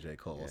saying J.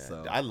 Cole. Yeah.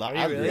 So I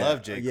Are you really?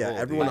 love J. Cole. yeah,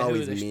 everyone By who,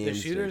 always the memes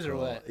shooters J. or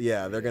Cole. what?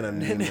 Yeah, they're gonna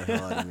meme the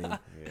hell out of me.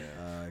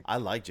 Yeah. I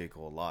like J.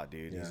 Cole a lot,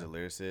 dude. He's yeah. a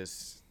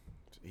lyricist.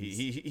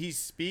 He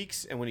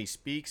speaks, and when he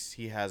speaks,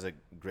 he has a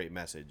great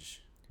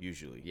message.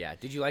 Usually. Yeah.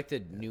 Did you like the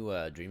new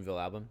Dreamville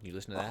album? You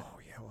listen to that? Oh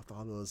yeah, with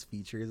all those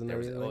features and There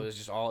was, everything. it was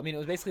just all. I mean, it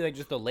was basically like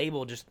just the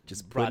label just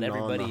brought putting on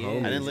everybody the in.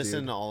 homies. I didn't Dude.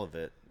 listen to all of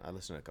it. I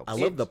listened to a couple.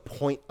 I love the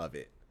point of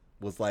it.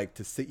 Was like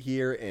to sit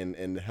here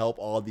and help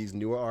all these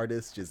newer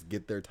artists just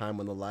get their time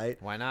on the light.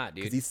 Why not,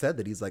 dude? Because he said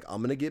that he's like,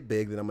 I'm gonna get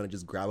big, then I'm gonna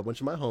just grab a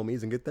bunch of my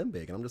homies and get them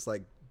big. And I'm just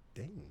like,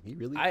 dang, he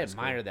really. I just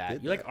admire did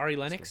that. You like Ari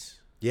Lennox?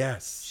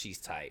 Yes. She's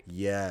tight.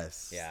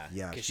 Yes. Yeah.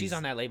 Yeah. Because she's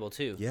on that label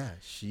too. Yeah,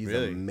 she's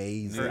Really?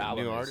 amazing. Her new,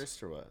 album new is-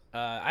 artist or what?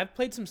 I've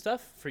played some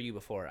stuff for you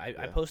before.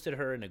 I posted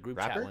her in a group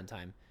Rapper? chat one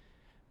time.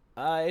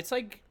 It's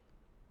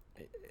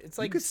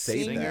like could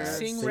say sing, that.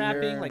 sing Singer,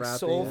 rapping, like rapping.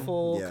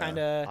 soulful, Yeah. kind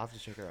I'll of have to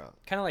check her out.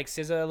 like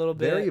SZA a little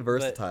bit. Very but-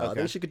 versatile. I Okay.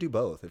 think she could do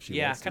both if she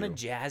Yeah, wants to. kind of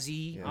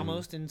jazzy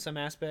almost in some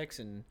aspects,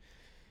 and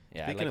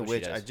yeah. Speaking I like of what she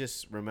which, I does.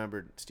 just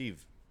remembered,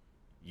 Steve,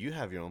 you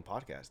have your own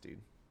podcast,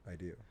 dude. I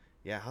do.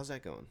 Yeah, how's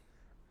that going?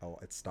 Oh,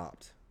 it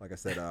stopped. Like I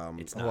said,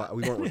 It's not.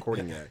 we weren't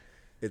recording yet.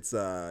 It's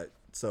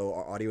so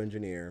our audio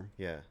engineer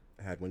Yeah.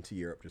 went to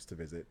Europe just to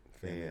visit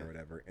family Yeah. or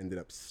whatever. Ended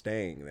up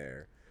staying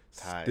there,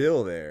 Tight.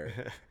 still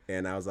there.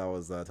 And as I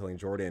was telling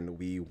Jordan,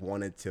 we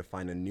wanted to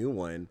find a new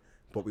one,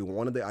 but we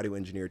wanted the audio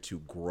engineer to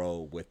grow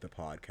with the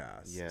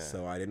podcast. Yeah.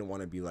 So I didn't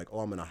want to be like, oh,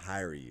 I'm gonna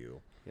hire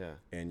you, Yeah.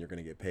 and you're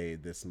gonna get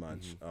paid this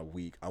much a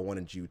week. I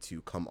wanted you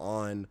to come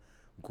on,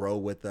 grow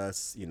with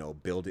us,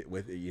 build it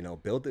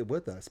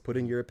with us, put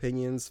in your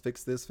opinions,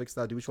 fix this, fix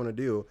that, do what you want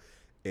to do.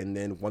 And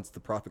then once the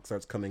profit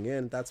starts coming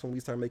in, that's when we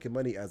start making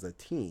money as a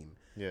team.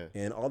 Yeah.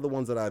 And all the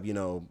ones that I've,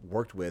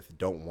 worked with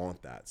don't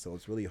want that. So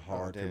it's really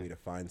hard for damn. me to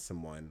find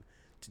someone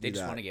to they do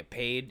just that. want to get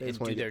paid They and just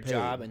do wanna their get paid.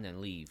 job and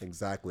then leave.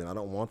 Exactly. And I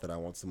don't want that. I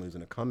want someone who's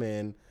going to come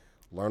in,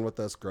 learn with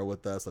us, grow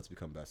with us, let's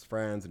become best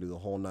friends and do the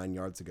whole 9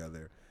 yards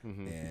together.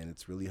 And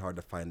it's really hard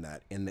to find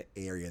that in the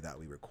area that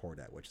we record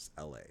at, which is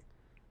LA.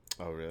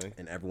 Oh, really?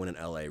 And everyone in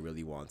LA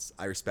really wants,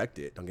 I respect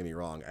it, don't get me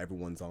wrong,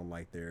 everyone's on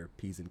like their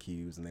P's and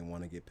Q's and they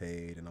want to get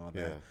paid and all that,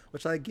 Yeah.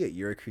 which I get.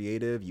 You're a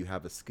creative, you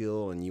have a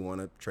skill, and you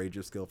want to trade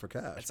your skill for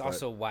cash. That's But,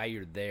 also why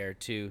you're there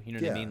too. You know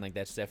what I Yeah. mean? Like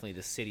that's definitely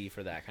the city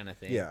for that kind of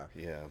thing. yeah.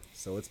 Yeah.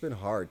 So it's been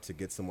hard to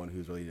get someone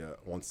who's really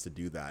wants to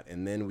do that.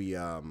 And then we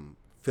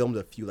filmed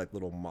a few like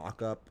little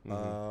mock-up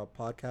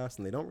podcasts,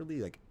 and they don't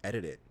really like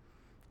edit it.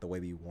 the way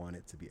we want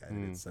it to be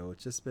edited. So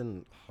it's just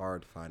been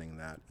hard finding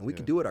that. And we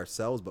could do it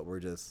ourselves, but we're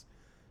just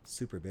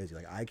super busy.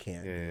 Like I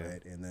can't do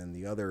it, and then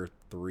the other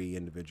 3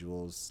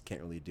 individuals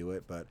can't really do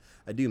it, but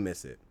I do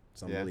miss it.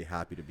 So I'm really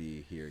happy to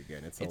be here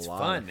again. It's a lot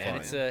fun, of fun.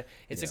 and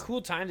it's a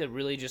cool time to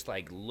really just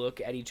like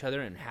look at each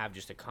other and have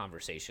just a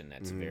conversation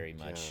that's very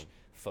much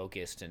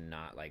focused and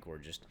not like we're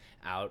just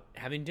out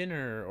having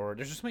dinner or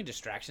there's just so many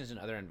distractions in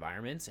other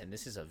environments, and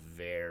this is a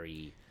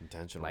very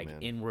intentional, like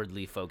man.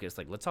 Inwardly focused,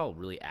 like let's all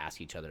really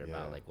ask each other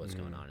about like what's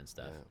going on and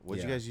stuff. What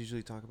do you guys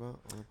usually talk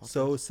about on the podcast?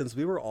 So since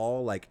we were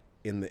all like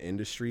in the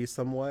industry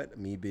somewhat,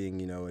 me being,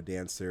 you know, a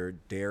dancer,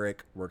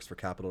 Derek works for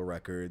Capitol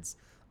Records.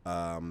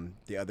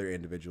 The other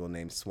individual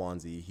named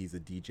Swansea, he's a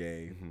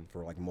DJ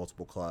for like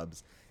multiple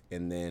clubs.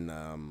 And then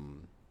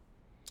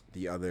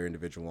the other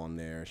individual on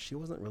there, she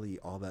wasn't really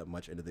all that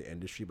much into the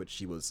industry, but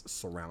she was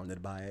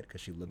surrounded by it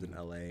because she lived in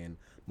LA and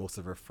most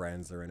of her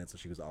friends are in it. So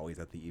she was always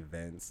at the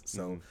events.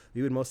 So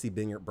we would mostly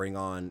bring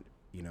on,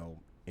 you know,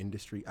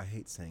 industry. I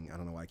hate saying, I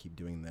don't know why I keep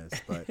doing this,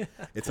 but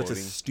it's such a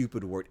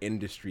stupid word.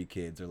 Industry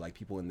kids or like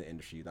people in the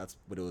industry. That's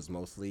what it was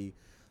mostly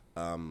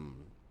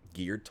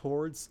geared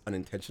towards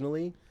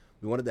unintentionally.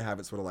 We wanted to have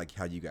it sort of like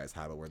how you guys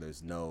have it, where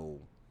there's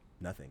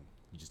nothing.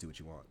 You just do what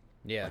you want.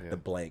 Yeah. Like the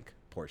blank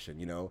portion,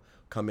 you know,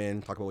 come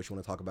in, talk about what you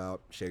want to talk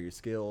about, share your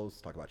skills,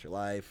 talk about your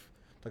life,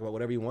 talk about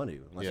whatever you want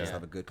to. Let's just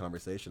have a good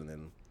conversation and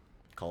then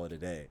call it a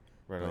day.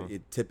 Right but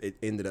on. it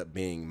ended up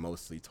being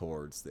mostly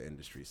towards the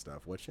industry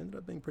stuff, which ended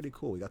up being pretty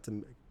cool. We got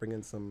to bring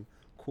in some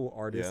cool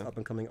artists, up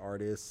and coming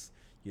artists,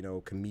 you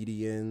know,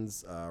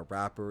 comedians,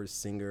 rappers,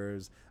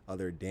 singers,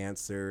 other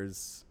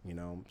dancers, you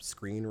know,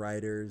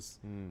 screenwriters.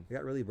 We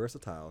got really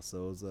versatile,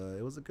 so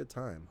it was a good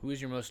time. Who is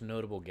your most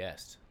notable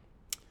guest?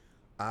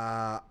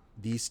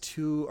 These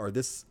two are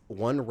this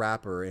one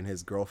rapper and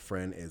his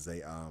girlfriend is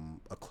a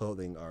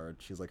clothing art.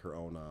 She's like her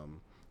own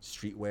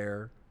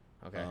streetwear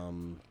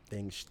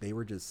thing. They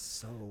were just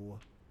so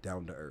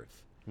down to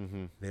earth.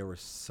 They were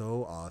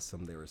so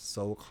awesome. They were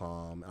so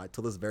calm.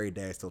 Till this very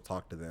day, I still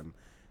talk to them,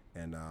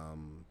 and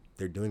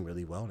they're doing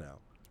really well now.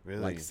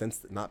 Really? Like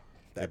since not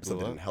the episode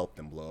didn't help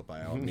them blow up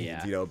by all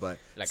means, you know, but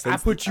like since I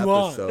put the you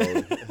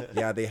episode,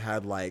 yeah, they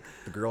had like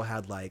the girl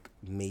had like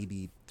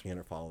maybe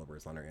 300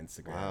 followers on her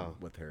Instagram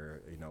with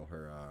her, you know,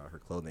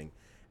 her clothing.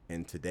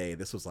 And today,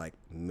 this was like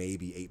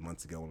maybe 8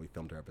 months ago when we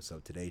filmed her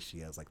episode. Today, she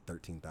has like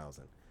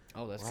 13,000.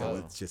 Oh, that's So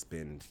it's just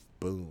been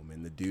boom.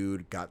 And the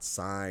dude got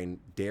signed.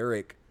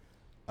 Derek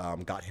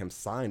got him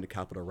signed to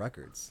Capitol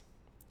Records.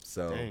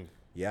 So Dang.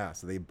 yeah,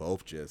 so they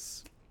both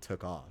just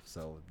took off.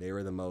 So they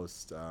were the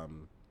most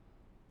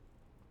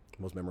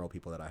memorable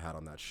people that I had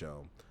on that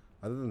show.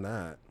 Other than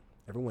that,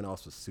 everyone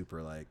else was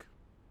super like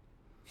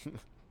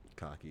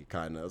cocky,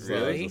 kind of. So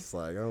Really? I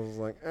was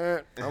like,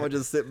 I'm gonna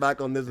just sit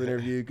back on this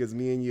interview because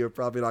me and you are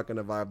probably not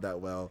gonna vibe that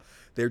well.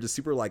 They're just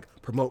super like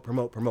promote.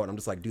 I'm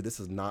just like, dude, this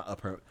is not a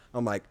promote.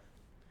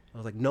 I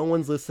was like, no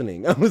one's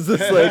listening. I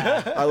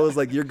was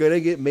like, you're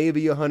gonna get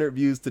maybe 100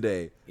 views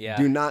today. Yeah.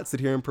 Do not sit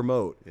here and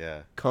promote.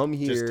 Yeah. Come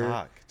here Just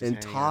talk. Just and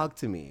hang talk out.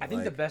 to me. I think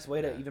Like, the best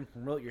way to even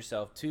promote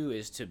yourself too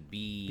is to be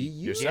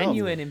yourself.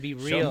 genuine and be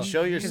real.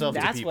 Show yourself to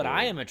That's what people.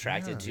 I am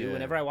attracted to. Yeah.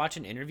 Whenever I watch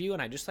an interview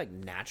and I just like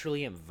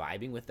naturally am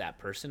vibing with that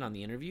person on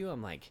the interview,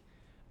 I'm like,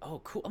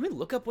 oh, cool. I'm gonna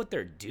look up what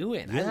they're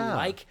doing. Yeah. I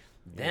like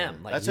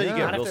them. Like, That's how you get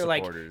not real if they're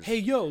supporters. like, hey,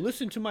 yo,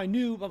 listen to my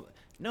new.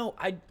 No,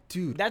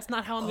 Dude. That's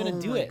not how I'm gonna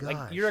Oh do my it. Like,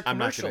 gosh. you're a I'm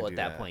not commercial gonna at do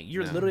that that. point.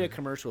 You're No. literally a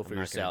commercial for not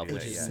gonna yourself, do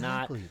which that, is yeah.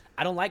 not. Exactly.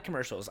 I don't like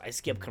commercials. I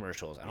skip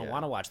commercials. I don't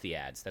want to watch the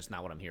ads. That's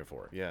not what I'm here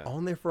for. Yeah.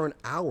 on there for an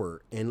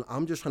hour, and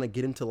I'm just trying to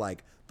get into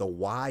like the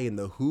why and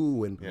the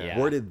who and Yeah.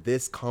 where did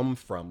this come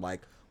from?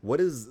 Like, what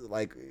is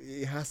like?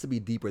 It has to be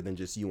deeper than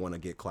just you want to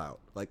get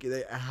clout. Like,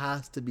 it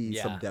has to be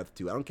some Yeah. depth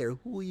to it. I don't care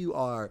who you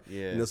are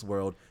Yeah. in this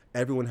world.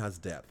 Everyone has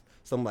depth.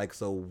 So I'm like,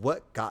 so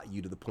what got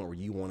you to the point where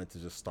you wanted to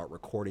just start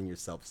recording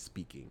yourself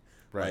speaking?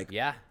 Right. Like,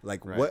 Yeah.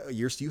 Like Right. what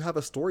you have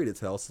a story to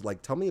tell. So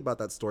like, tell me about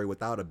that story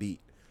without a beat.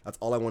 That's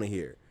all I want to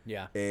hear.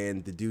 Yeah.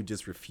 And the dude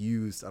just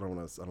refused. I don't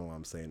know why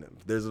I'm saying it.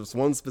 There's this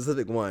one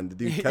specific one. The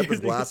dude kept his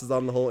glasses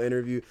on the whole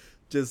interview.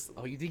 Just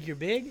Oh, you think you're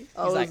big? He's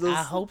I was like, I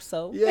just- hope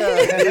so. yeah,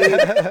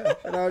 dude.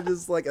 And I was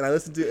just like, and I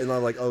listened to it, and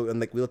I'm like, oh, and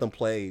like we let them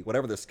play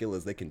whatever their skill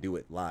is, they can do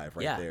it live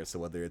right Yeah. there. So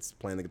whether it's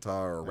playing the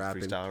guitar or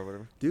rapping, Freestyle or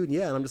whatever. dude,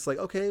 yeah. And I'm just like,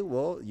 okay,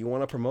 well, you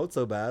want to promote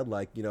so bad,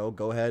 like, you know,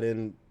 go ahead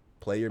and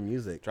play your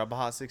music. Drop a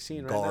hot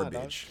 16 right now,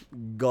 dog.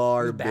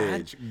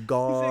 Garbage,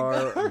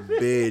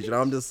 garbage. And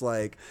I'm just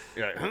like,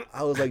 You're like, huh?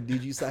 I was like,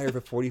 dude, you sat here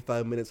for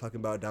 45 minutes talking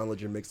about download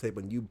your mixtape,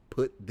 and you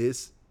put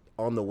this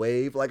on the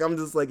wave. Like, I'm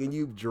just like, and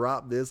you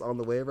drop this on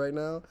the wave right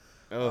now.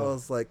 I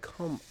was like,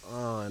 come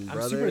on,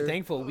 brother. I'm super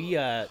thankful. We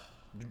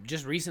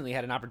just recently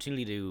had an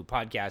opportunity to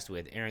podcast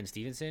with Erin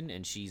Stevenson,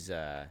 and she's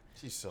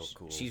so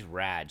cool. she's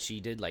rad.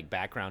 She did like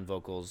background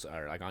vocals,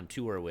 or like on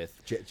tour with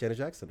Janet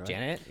Jackson, right?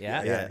 Janet.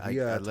 Yeah. Yeah, I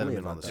he, let told me him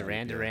in on about the that.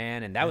 Duran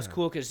Duran, and that was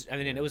cool because I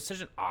mean it was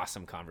such an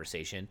awesome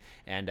conversation.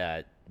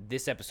 And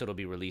this episode will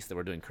be released that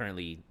we're doing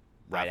currently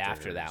right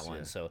after hers, that one.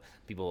 yeah. So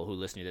people who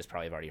listen to this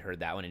probably have already heard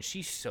that one, and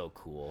she's so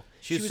cool.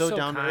 She was so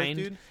down to earth, kind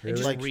dude. and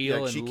just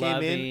real she and came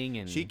loving.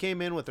 in. And She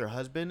came in with her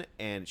husband,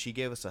 and she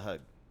gave us a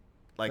hug.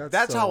 Like That's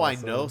that's so how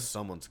awesome. I know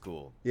someone's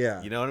cool.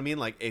 Yeah. You know what I mean?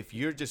 Like if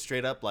you're just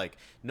straight up like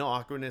no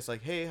awkwardness,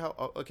 like hey,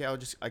 okay,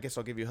 I guess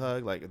I'll give you a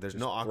hug. Like there's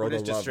no throw the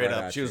awkwardness, just love straight right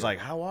up. at She was you. like,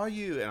 how are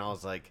you? And I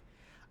was like,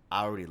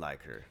 I already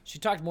like her. she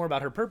talked more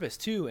about her purpose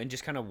too, and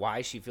just kind of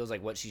why she feels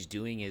like what she's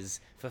doing is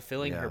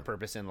fulfilling her Yeah.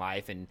 purpose in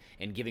life and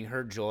giving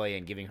her joy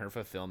and giving her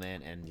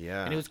fulfillment. And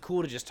Yeah. and it was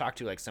cool to just talk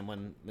to like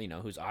someone, you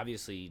know, who's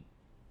obviously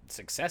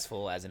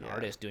successful as an Yeah.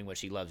 artist doing what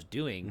she loves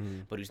doing, Mm-hmm.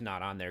 but who's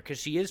not on there because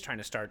she is trying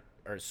to start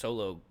her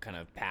solo kind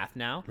of path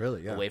now,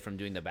 Really, yeah. away from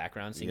doing the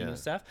background singing Yeah. and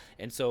stuff.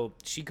 And so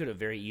she could have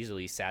very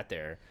easily sat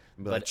there.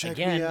 Be like, But "Check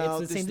again, me out, it's the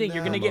this same and thing.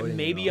 You're that." gonna get Promoting it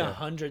maybe all.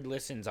 100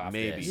 listens off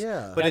Maybe. this.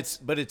 Yeah. But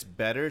it's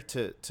better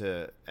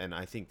to and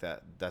I think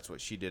that's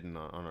what she did on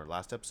our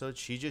last episode.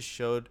 She just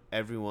showed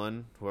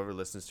everyone, whoever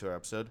listens to our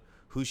episode,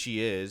 who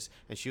she is,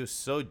 and she was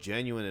so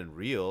genuine and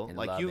real. And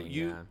like loving,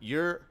 you yeah.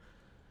 your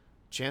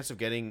chance of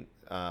getting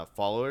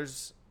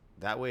followers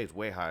that way is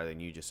way higher than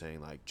you just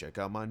saying like, check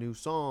out my new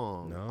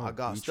song. No, I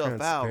got be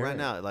stuff out right transparent.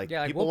 now. Like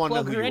Yeah, like people we'll want to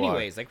know plug who her you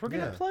anyways. Like we're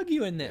gonna Yeah. plug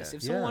you in this. Yeah.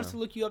 If someone Yeah. wants to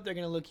look you up, they're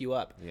gonna look you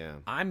up. Yeah.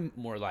 I'm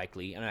more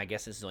likely, and I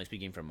guess this is only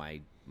speaking from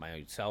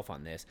myself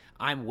on this.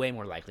 I'm way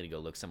more likely to go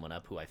look someone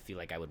up who I feel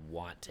like I would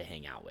want to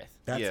hang out with.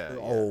 That's Yeah,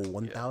 oh, yeah,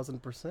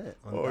 1000%.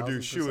 Oh,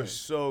 dude, she was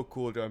 1000%. so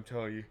cool. Dude, I'm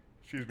telling you.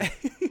 Excuse me.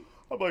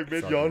 I'm like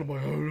mid yawn. I'm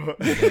like,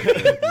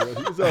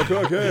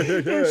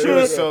 she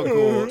was so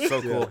cool,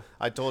 so cool. Yeah.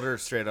 I told her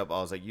straight up,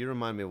 I was like, you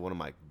remind me of one of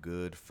my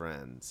good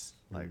friends.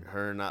 Like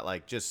her, not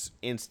like just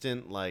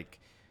instant like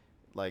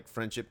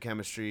friendship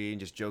chemistry and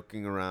just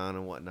joking around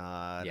and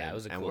whatnot. Yeah, and, it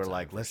was a and cool we're time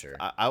like, for let's. sure.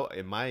 I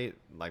in my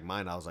like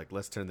mind, I was like,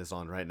 let's turn this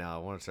on right now.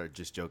 I want to start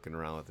just joking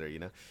around with her. You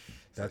know.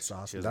 So That's she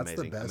awesome. was That's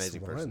amazing, the best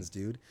amazing ones,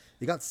 person. dude.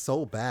 It got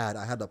so bad,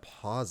 I had to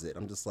pause it.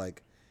 I'm just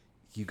like,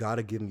 you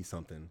gotta give me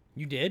something.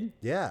 You did?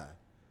 Yeah.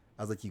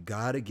 I was like, you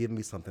gotta give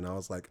me something. I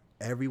was like,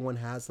 everyone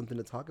has something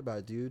to talk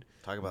about, dude.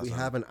 Talk about We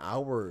something. have an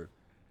hour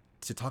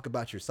to talk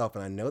about yourself,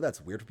 and I know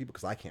that's weird for people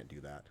because I can't do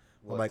that.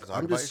 What, I'm like, to talk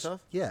I'm about just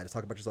yourself? yeah, to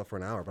talk about yourself for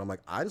an hour. But I'm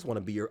like, I just want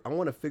to be your. I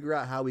want to figure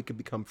out how we could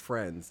become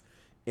friends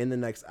in the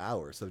next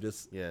hour. So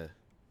just Yeah.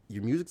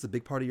 your music's a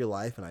big part of your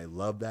life, and I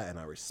love that, and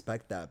I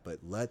respect that. But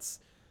let's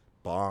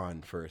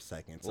bond for a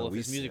second. Well, So if we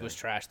his music was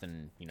trash,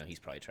 then he's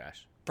probably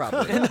trash.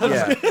 Probably,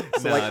 yeah.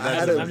 So No, like, I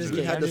had I'm to, just we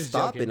kidding, had I'm to just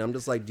stop joking. it. I'm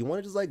just like, do you want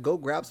to just like go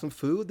grab some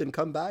food, then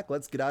come back?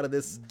 Let's get out of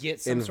this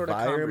Get some sort of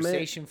environment.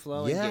 conversation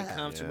flowing, Yeah. get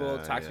comfortable,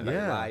 Yeah, talk yeah. about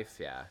your Yeah. life.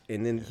 Yeah.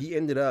 And then he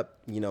ended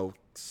up,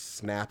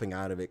 snapping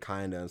out of it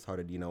kind of and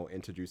started,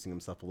 introducing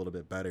himself a little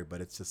bit better.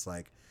 But it's just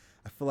like,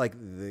 I feel like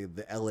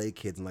the LA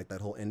kids and like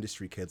that whole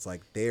industry kids,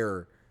 like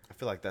I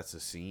feel like that's a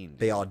scene.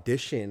 they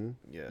audition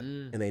Yeah.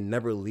 Mm. and they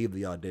never leave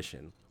the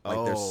audition.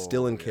 Like they're Oh,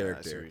 still in yeah, I see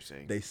character. what you're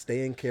saying. They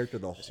stay in character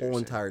the what whole you're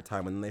entire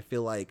time, and then they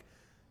feel like,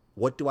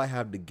 what do I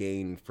have to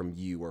gain from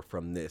you or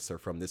from this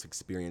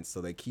experience?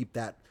 So they keep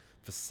that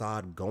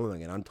facade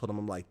going. And I told them,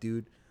 I'm like,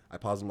 dude, I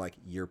paused. I'm like,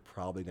 you're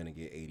probably gonna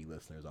get 80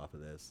 listeners off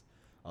of this.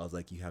 I was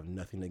like, you have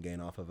nothing to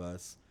gain off of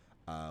us.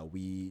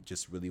 We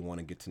just really want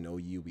to get to know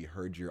you. We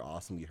heard you're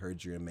awesome. We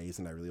heard you're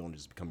amazing. I really want to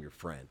just become your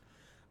friend.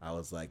 I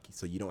was like,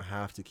 so you don't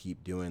have to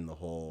keep doing the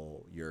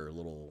whole your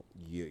whole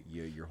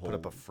Put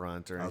up a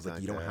front or anything I was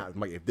like, you don't that. have. I'm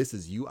like, if this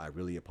is you, I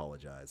really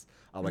apologize.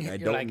 I'm like, I You're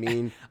don't like,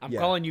 mean. I'm yeah.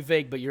 calling you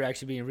fake, but you're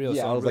actually being real.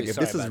 Yeah, so I I'm was really like, if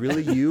sorry this is about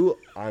really that. you,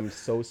 I'm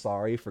so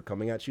sorry for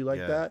coming at you like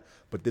Yeah. that.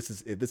 But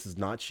if this is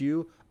not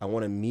you, I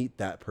want to meet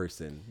that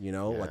person. Like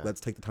Yeah.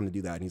 let's take the time to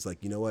do that. And he's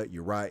like, you know what,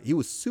 you're right. He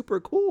was super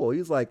cool.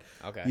 He's like,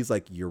 Okay.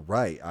 you're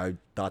right. I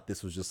thought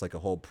this was just like a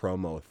whole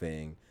promo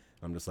thing.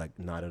 I'm just like,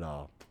 not at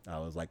all. I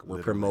was like, we're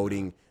Literally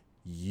promoting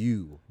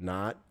you,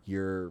 not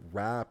your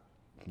rap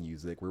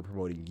music. We're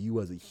promoting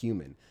you as a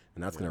human,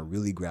 and that's gonna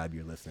really grab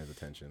your listeners'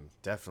 attention.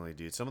 Definitely,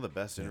 dude. Some of the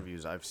best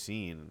interviews I've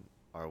seen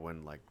are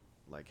when like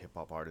hip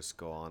hop artists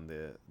go on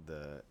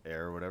the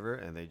air or whatever,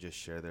 and they just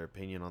share their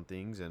opinion on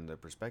things and their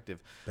perspective.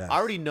 Best. I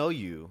already know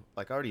you.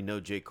 Like I already know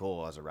J.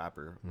 Cole as a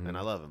rapper, and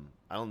I love him.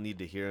 I don't need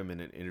to hear him in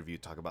an interview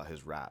talk about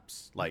his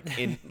raps. Like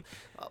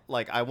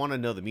like I want to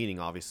know the meaning,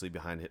 obviously,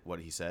 behind what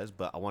he says,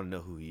 but I want to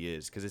know who he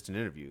is because it's an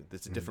interview.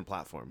 It's a different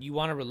platform. You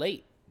want to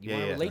relate. You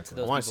want to relate to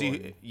those I want to people.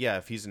 see, and-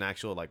 if he's an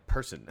actual like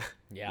person.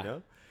 Yeah. You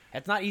know?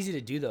 It's not easy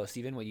to do though,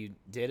 Steven, what you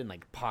did and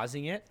like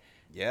pausing it.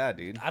 Yeah,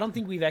 dude. I don't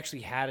think we've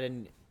actually had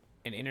an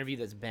interview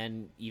that's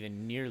been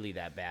even nearly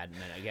that bad. And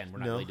then, again, we're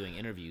not No. really doing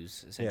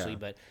interviews essentially, Yeah.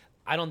 but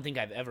I don't think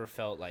I've ever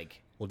felt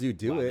like, Well, dude,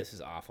 do wow, it. this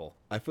is awful.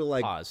 I feel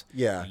like Pause.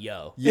 Yeah.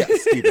 Yo. Yeah,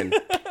 Steven,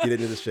 get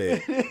into the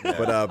shade.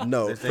 But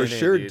no, This for ain't it,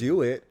 sure, dude.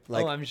 do it.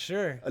 Like, Oh, I'm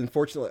sure.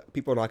 unfortunately,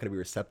 people are not going to be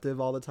receptive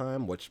all the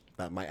time, which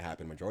that might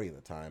happen majority of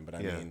the time. But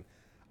I Yeah. mean,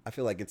 I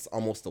feel like it's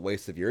almost a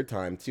waste of your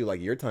time too. Like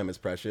your time is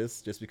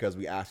precious. Just because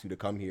we asked you to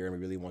come here and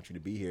we really want you to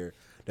be here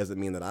doesn't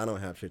mean that I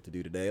don't have shit to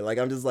do today. Like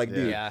I'm just like,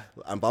 dude, Yeah.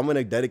 if I'm going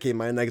to dedicate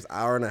my next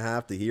hour and a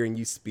half to hearing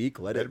you speak,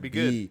 let Let it it be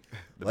be, good.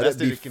 The let best it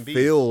that be it can be.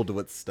 filled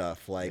with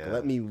stuff. Like Yeah.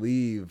 let me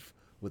leave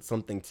with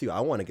something too. I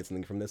want to get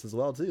something from this as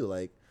well too.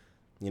 Like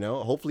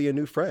hopefully a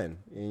new friend.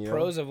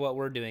 Pros of what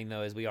we're doing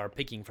though is we are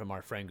picking from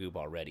our friend group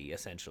already,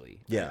 essentially.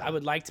 Yeah. I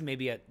would like to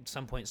maybe at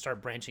some point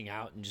start branching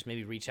out and just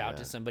maybe reach out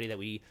to somebody that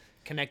we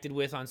connected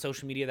with on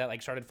social media that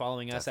like started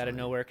following us out of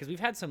nowhere, because we've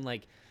had some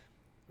like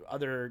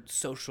other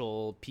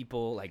social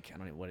people, like I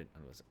don't know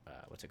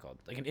what's it called,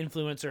 like an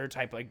influencer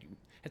type, like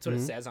that's what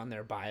it says on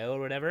their bio or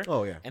whatever.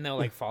 Oh, yeah. And they'll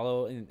like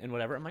follow and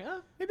whatever. I'm like,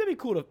 oh, maybe that'd be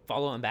cool to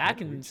follow them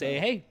back and say,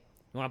 hey,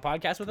 you want a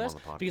podcast with us?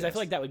 Because I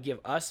feel like that would give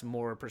us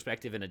more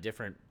perspective and a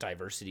different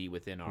diversity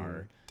within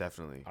our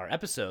Definitely. our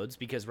episodes,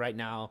 because right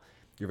now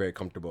You're very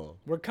comfortable.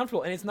 we're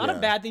comfortable, and it's not a Yeah.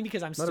 bad thing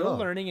because I'm at still all.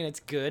 learning and it's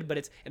good, but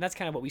and that's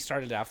kind of what we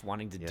started off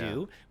wanting to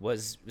do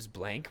was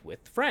blank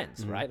with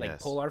friends, right? Like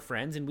Yes. pull our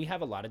friends, and we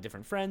have a lot of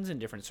different friends in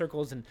different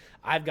circles, and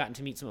I've gotten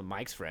to meet some of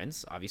Mike's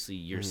friends. Obviously,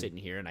 you're sitting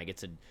here and I get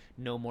to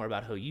know more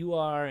about who you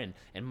are, and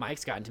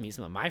Mike's gotten to meet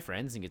some of my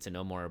friends and get to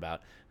know more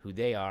about who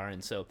they are,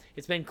 and so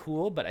it's been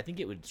cool, but I think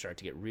it would start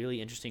to get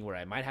really interesting where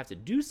I might have to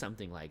do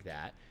something like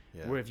that,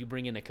 where if you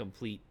bring in a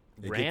complete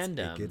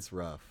random It gets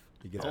rough.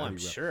 It gets Oh, pretty I'm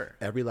rough. sure.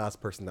 Every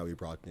last person that we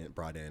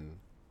brought in,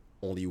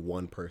 only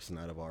one person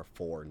out of our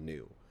 4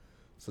 knew.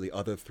 So the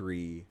other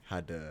 3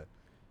 had to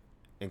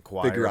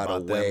Inquire figure out a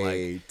about them,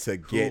 way like, to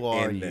who get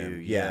are in you?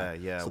 them.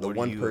 Yeah. So What the are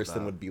one you person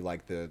about? would be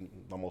like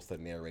almost the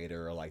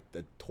narrator or like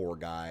the tour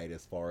guide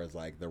as far as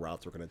like the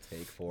routes we're gonna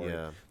take for it.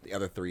 Yeah. The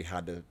other 3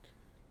 had to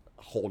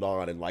hold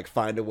on and like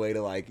find a way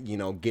to like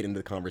get into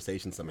the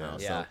conversation somehow.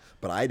 Yeah. So,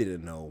 but I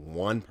didn't know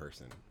one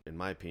person. In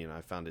my opinion,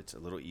 I found it's a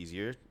little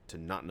easier to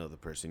not know the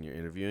person you're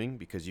interviewing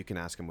because you can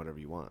ask them whatever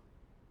you want.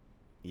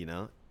 You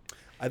know?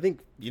 I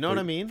think You know what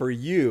I mean? For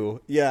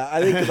you, yeah,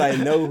 I think because I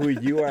know who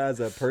you are as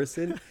a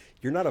person,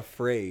 you're not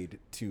afraid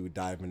to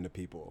dive into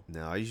people.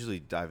 No, I usually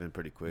dive in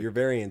pretty quick. You're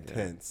very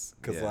intense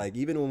because Yeah. like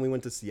even when we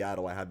went to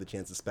Seattle, I had the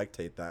chance to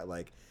spectate that.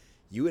 Like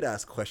you would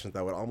ask questions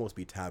that would almost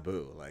be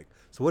taboo. Like,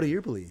 so what are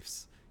your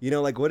beliefs?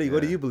 Like what do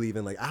you believe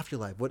in? Like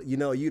afterlife? What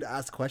you'd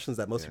ask questions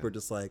that most people are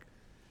just like,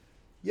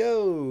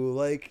 yo,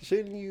 like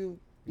shouldn't you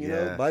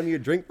buy me a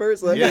drink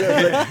first? Like,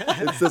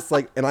 it's just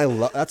like, and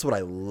that's what I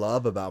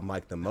love about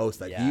Mike the most.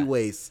 That he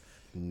wastes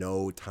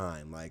no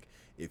time. Like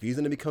if he's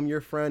gonna become your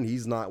friend,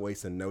 he's not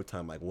wasting no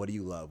time. Like what do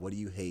you love? What do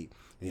you hate?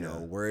 You know,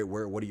 where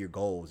what are your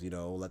goals?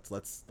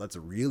 Let's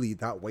really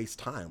not waste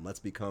time. Let's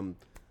become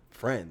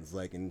friends.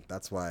 Like, and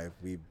that's why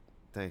we.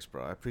 Thanks,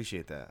 bro. I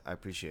appreciate that. I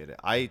appreciate it.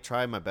 I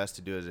try my best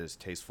to do it as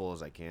tasteful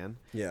as I can.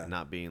 Yeah.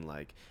 Not being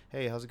like,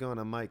 hey, how's it going?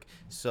 I'm Mike.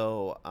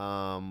 So,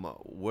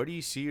 where do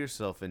you see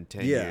yourself in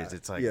 10 Yeah, years?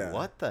 It's like, yeah.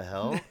 what the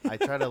hell? I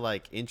try to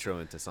like intro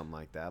into something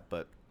like that,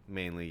 but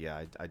mainly,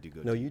 I do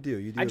go. No, deep. you do.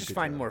 You do. I a just good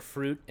find job. more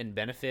fruit and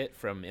benefit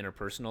from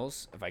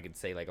interpersonals, if I could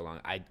say like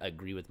I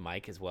agree with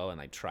Mike as well, and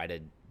I try to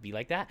be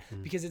like that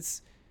because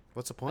it's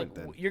What's the point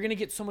like, then? you're gonna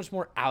get so much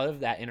more out of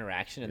that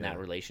interaction and that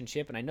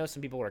relationship. And I know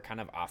some people are kind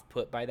of off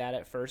put by that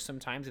at first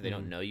sometimes if they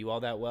don't know you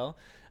all that well,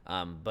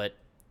 but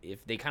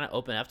if they kind of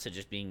open up to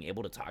just being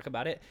able to talk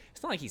about it,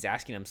 it's not like he's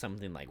asking them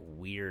something like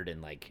weird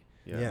and like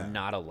Yeah.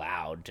 not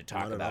allowed to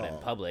talk Not at about in all.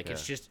 public.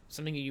 It's just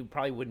something you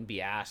probably wouldn't be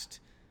asked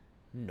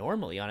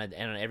normally on an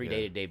every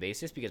day-to-day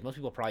basis, because most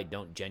people probably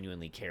don't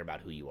genuinely care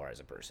about who you are as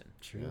a person.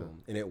 True.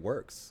 And it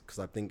works because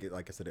I think,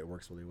 like I said, it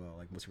works really well.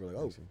 Like most people are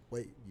like, "Oh,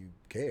 wait, you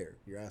care?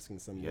 You're asking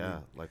someone." Yeah,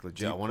 like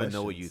legit. I deep want to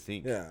know what you questions.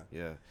 think. Yeah.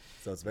 Yeah.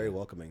 So it's very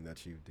welcoming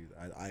that you do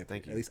that. I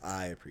Thank you. At least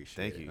I appreciate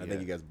Thank it. you, I think yeah.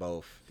 you guys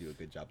both do a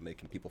good job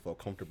making people feel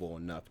comfortable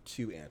enough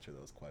to answer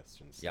those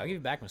questions. Yeah, I'll give you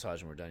a back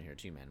massage when we're done here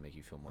too, man, to make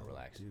you feel more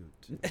relaxed.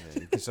 Dude, Yeah,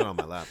 you can sit on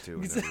my lap too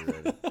whenever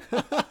you're ready.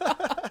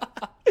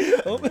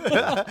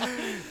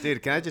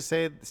 Dude, can I just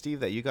say, Steve,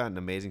 that you got an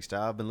amazing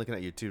style. I've been looking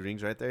at your 2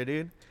 rings right there,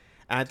 dude.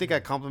 And I think I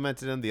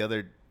complimented him the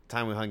other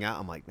time we hung out.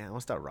 I'm like, man, I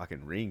want to start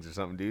rocking rings or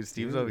something, dude.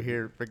 Steve's over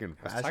here freaking I was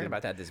fashion. talking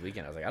about that this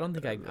weekend. I was like, I don't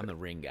think I'm the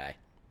ring guy.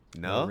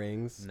 No?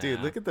 rings. Dude,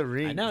 Nah. look at the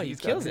ring. I know, he He's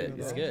got kills the- it.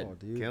 It's good.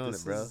 Dude, Killing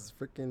this it, bro. is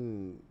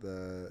freaking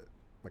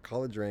my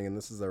college ring, and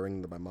this is a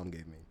ring that my mom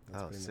gave me.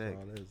 That's Oh, pretty sick.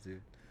 much all it is,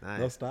 dude. Nice.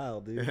 No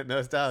style, dude.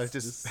 No style. It's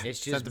just It's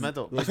just-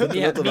 sentimental.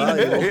 Sentimental Yeah,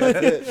 value.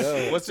 That's it.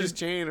 No. What's this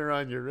chain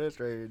around your wrist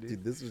right here, dude?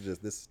 Dude, this was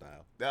just this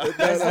style.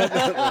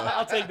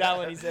 I'll take that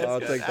one, he says. I'll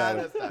take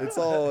that. That's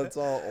one. It's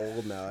all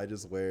old now. I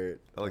just wear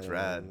it. That looks I don't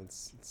rad. know,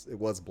 it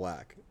was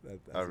black. As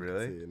Oh, you can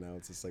really? see. Now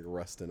it's just like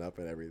rusting up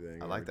and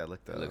everything. I like that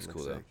look though. It looks That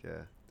cool, though. sick, yeah.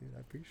 Dude, I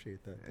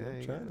appreciate that.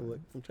 Dude. Yeah,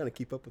 I'm trying to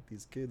keep up with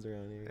these kids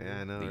around here. Yeah,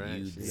 I know, The right?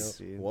 youths. You know, Jeez,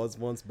 dude. was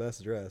once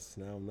best dressed.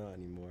 Now I'm not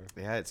anymore.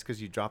 Yeah, it's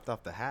because you dropped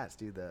off the hats,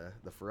 dude. The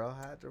Pharrell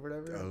hats or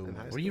whatever. Oh in my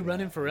high Were school. you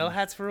running Pharrell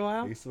hats for a I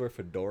while? used to wear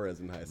fedoras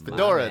in high school.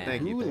 Fedora? man.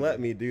 Thank you. Who thank let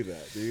you. me do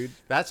that, dude?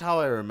 That's how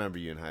I remember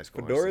you in high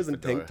school. Fedoras honestly,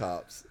 and tank fedora.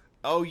 tops.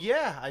 Oh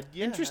yeah,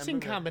 yeah. Interesting I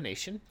remember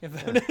combination.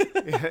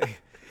 that.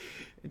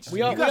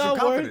 We all- you got we some all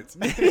wore- confidence.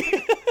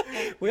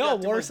 We all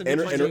wore some And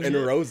interesting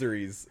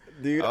rosaries,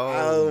 dude.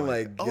 Oh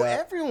my god. Oh,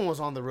 everyone was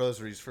on the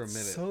rosaries for a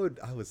minute.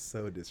 I was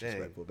so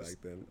disrespectful Dang. back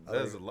then.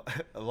 There's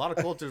a lot of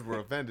cultures were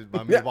offended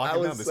by me Yeah, I walking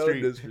was down the so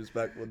street.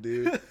 disrespectful,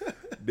 dude.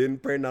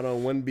 Didn't pray not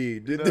on one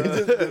bead. Dude, No,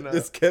 just, no.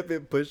 just kept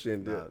it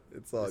pushing, dude. No,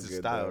 It's all It's good.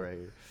 a style though. right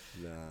here.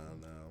 No.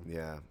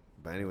 Yeah,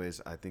 But anyways,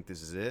 I think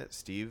this is it.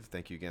 Steve,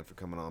 thank you again for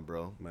coming on,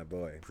 bro. My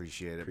boy.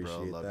 Appreciate it, Appreciate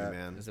bro. Love that. you,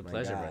 man. It's a My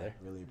pleasure, guy. brother.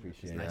 Really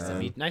appreciate Nice it. to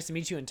meet. Nice to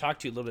meet you and talk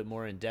to you a little bit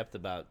more in depth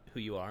about who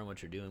you are and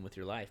what you're doing with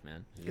your life,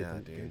 man. Yeah,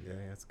 Good, dude.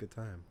 yeah, it's a good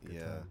time. Good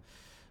Yeah. time.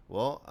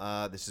 Well,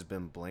 this has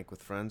been Blank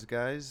with Friends,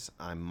 guys.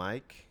 I'm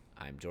Mike.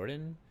 I'm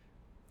Jordan.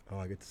 Oh,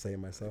 I get to say it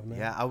myself now?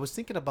 Yeah, I was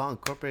thinking about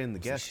incorporating the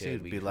We guests should. too.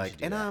 To We be should like,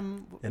 do and that.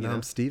 I'm, And you know,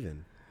 I'm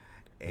Steven.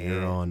 And you're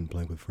and- on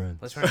Blank with Friends.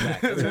 Let's run it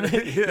back. Let's run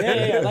it.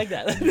 Yeah, I like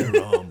that.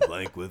 You're on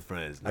Blank with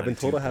Friends. I've been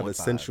told I have a 92.5.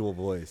 sensual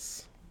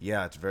voice.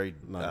 Yeah, it's very.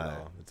 Not at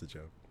all. It's a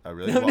joke. I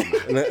really.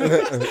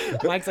 Well,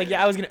 Mike's like,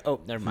 yeah, I was gonna. Oh,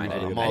 never mind. No, I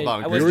didn't, I'm all I about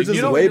didn't, I Yours wasn't- Yours is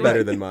you know, way you're better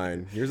right. than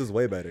mine. Yours is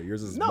way better.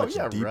 Yours is no, much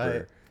yeah, deeper.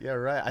 right. Yeah,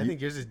 right. I think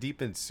yours is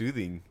deep and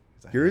soothing.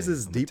 It's like, Yours hey,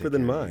 is I'm gonna deeper take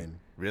than care of you. mine.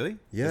 Really?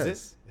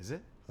 Yes. Is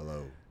it?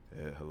 Hello.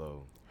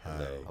 Hello.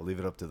 Hi. I'll leave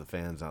it up to the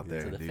fans out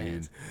there, To the dude.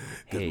 fans.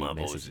 'Cause Hey, my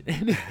message.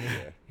 voice-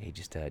 Hey,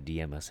 just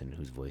DM us and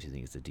whose voice you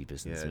think is the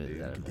deepest and Yeah, smoothest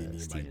dude. out of DM me,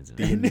 Steven's.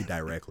 DM me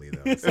directly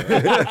though. So.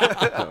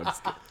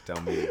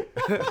 Tell me.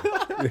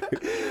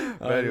 love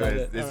But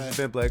anyways, it. this All has right.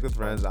 been Blank with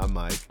Friends. I'm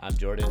Mike. I'm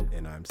Jordan,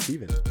 And I'm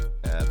Steven.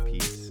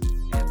 Peace.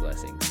 and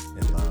blessings.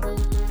 And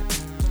love.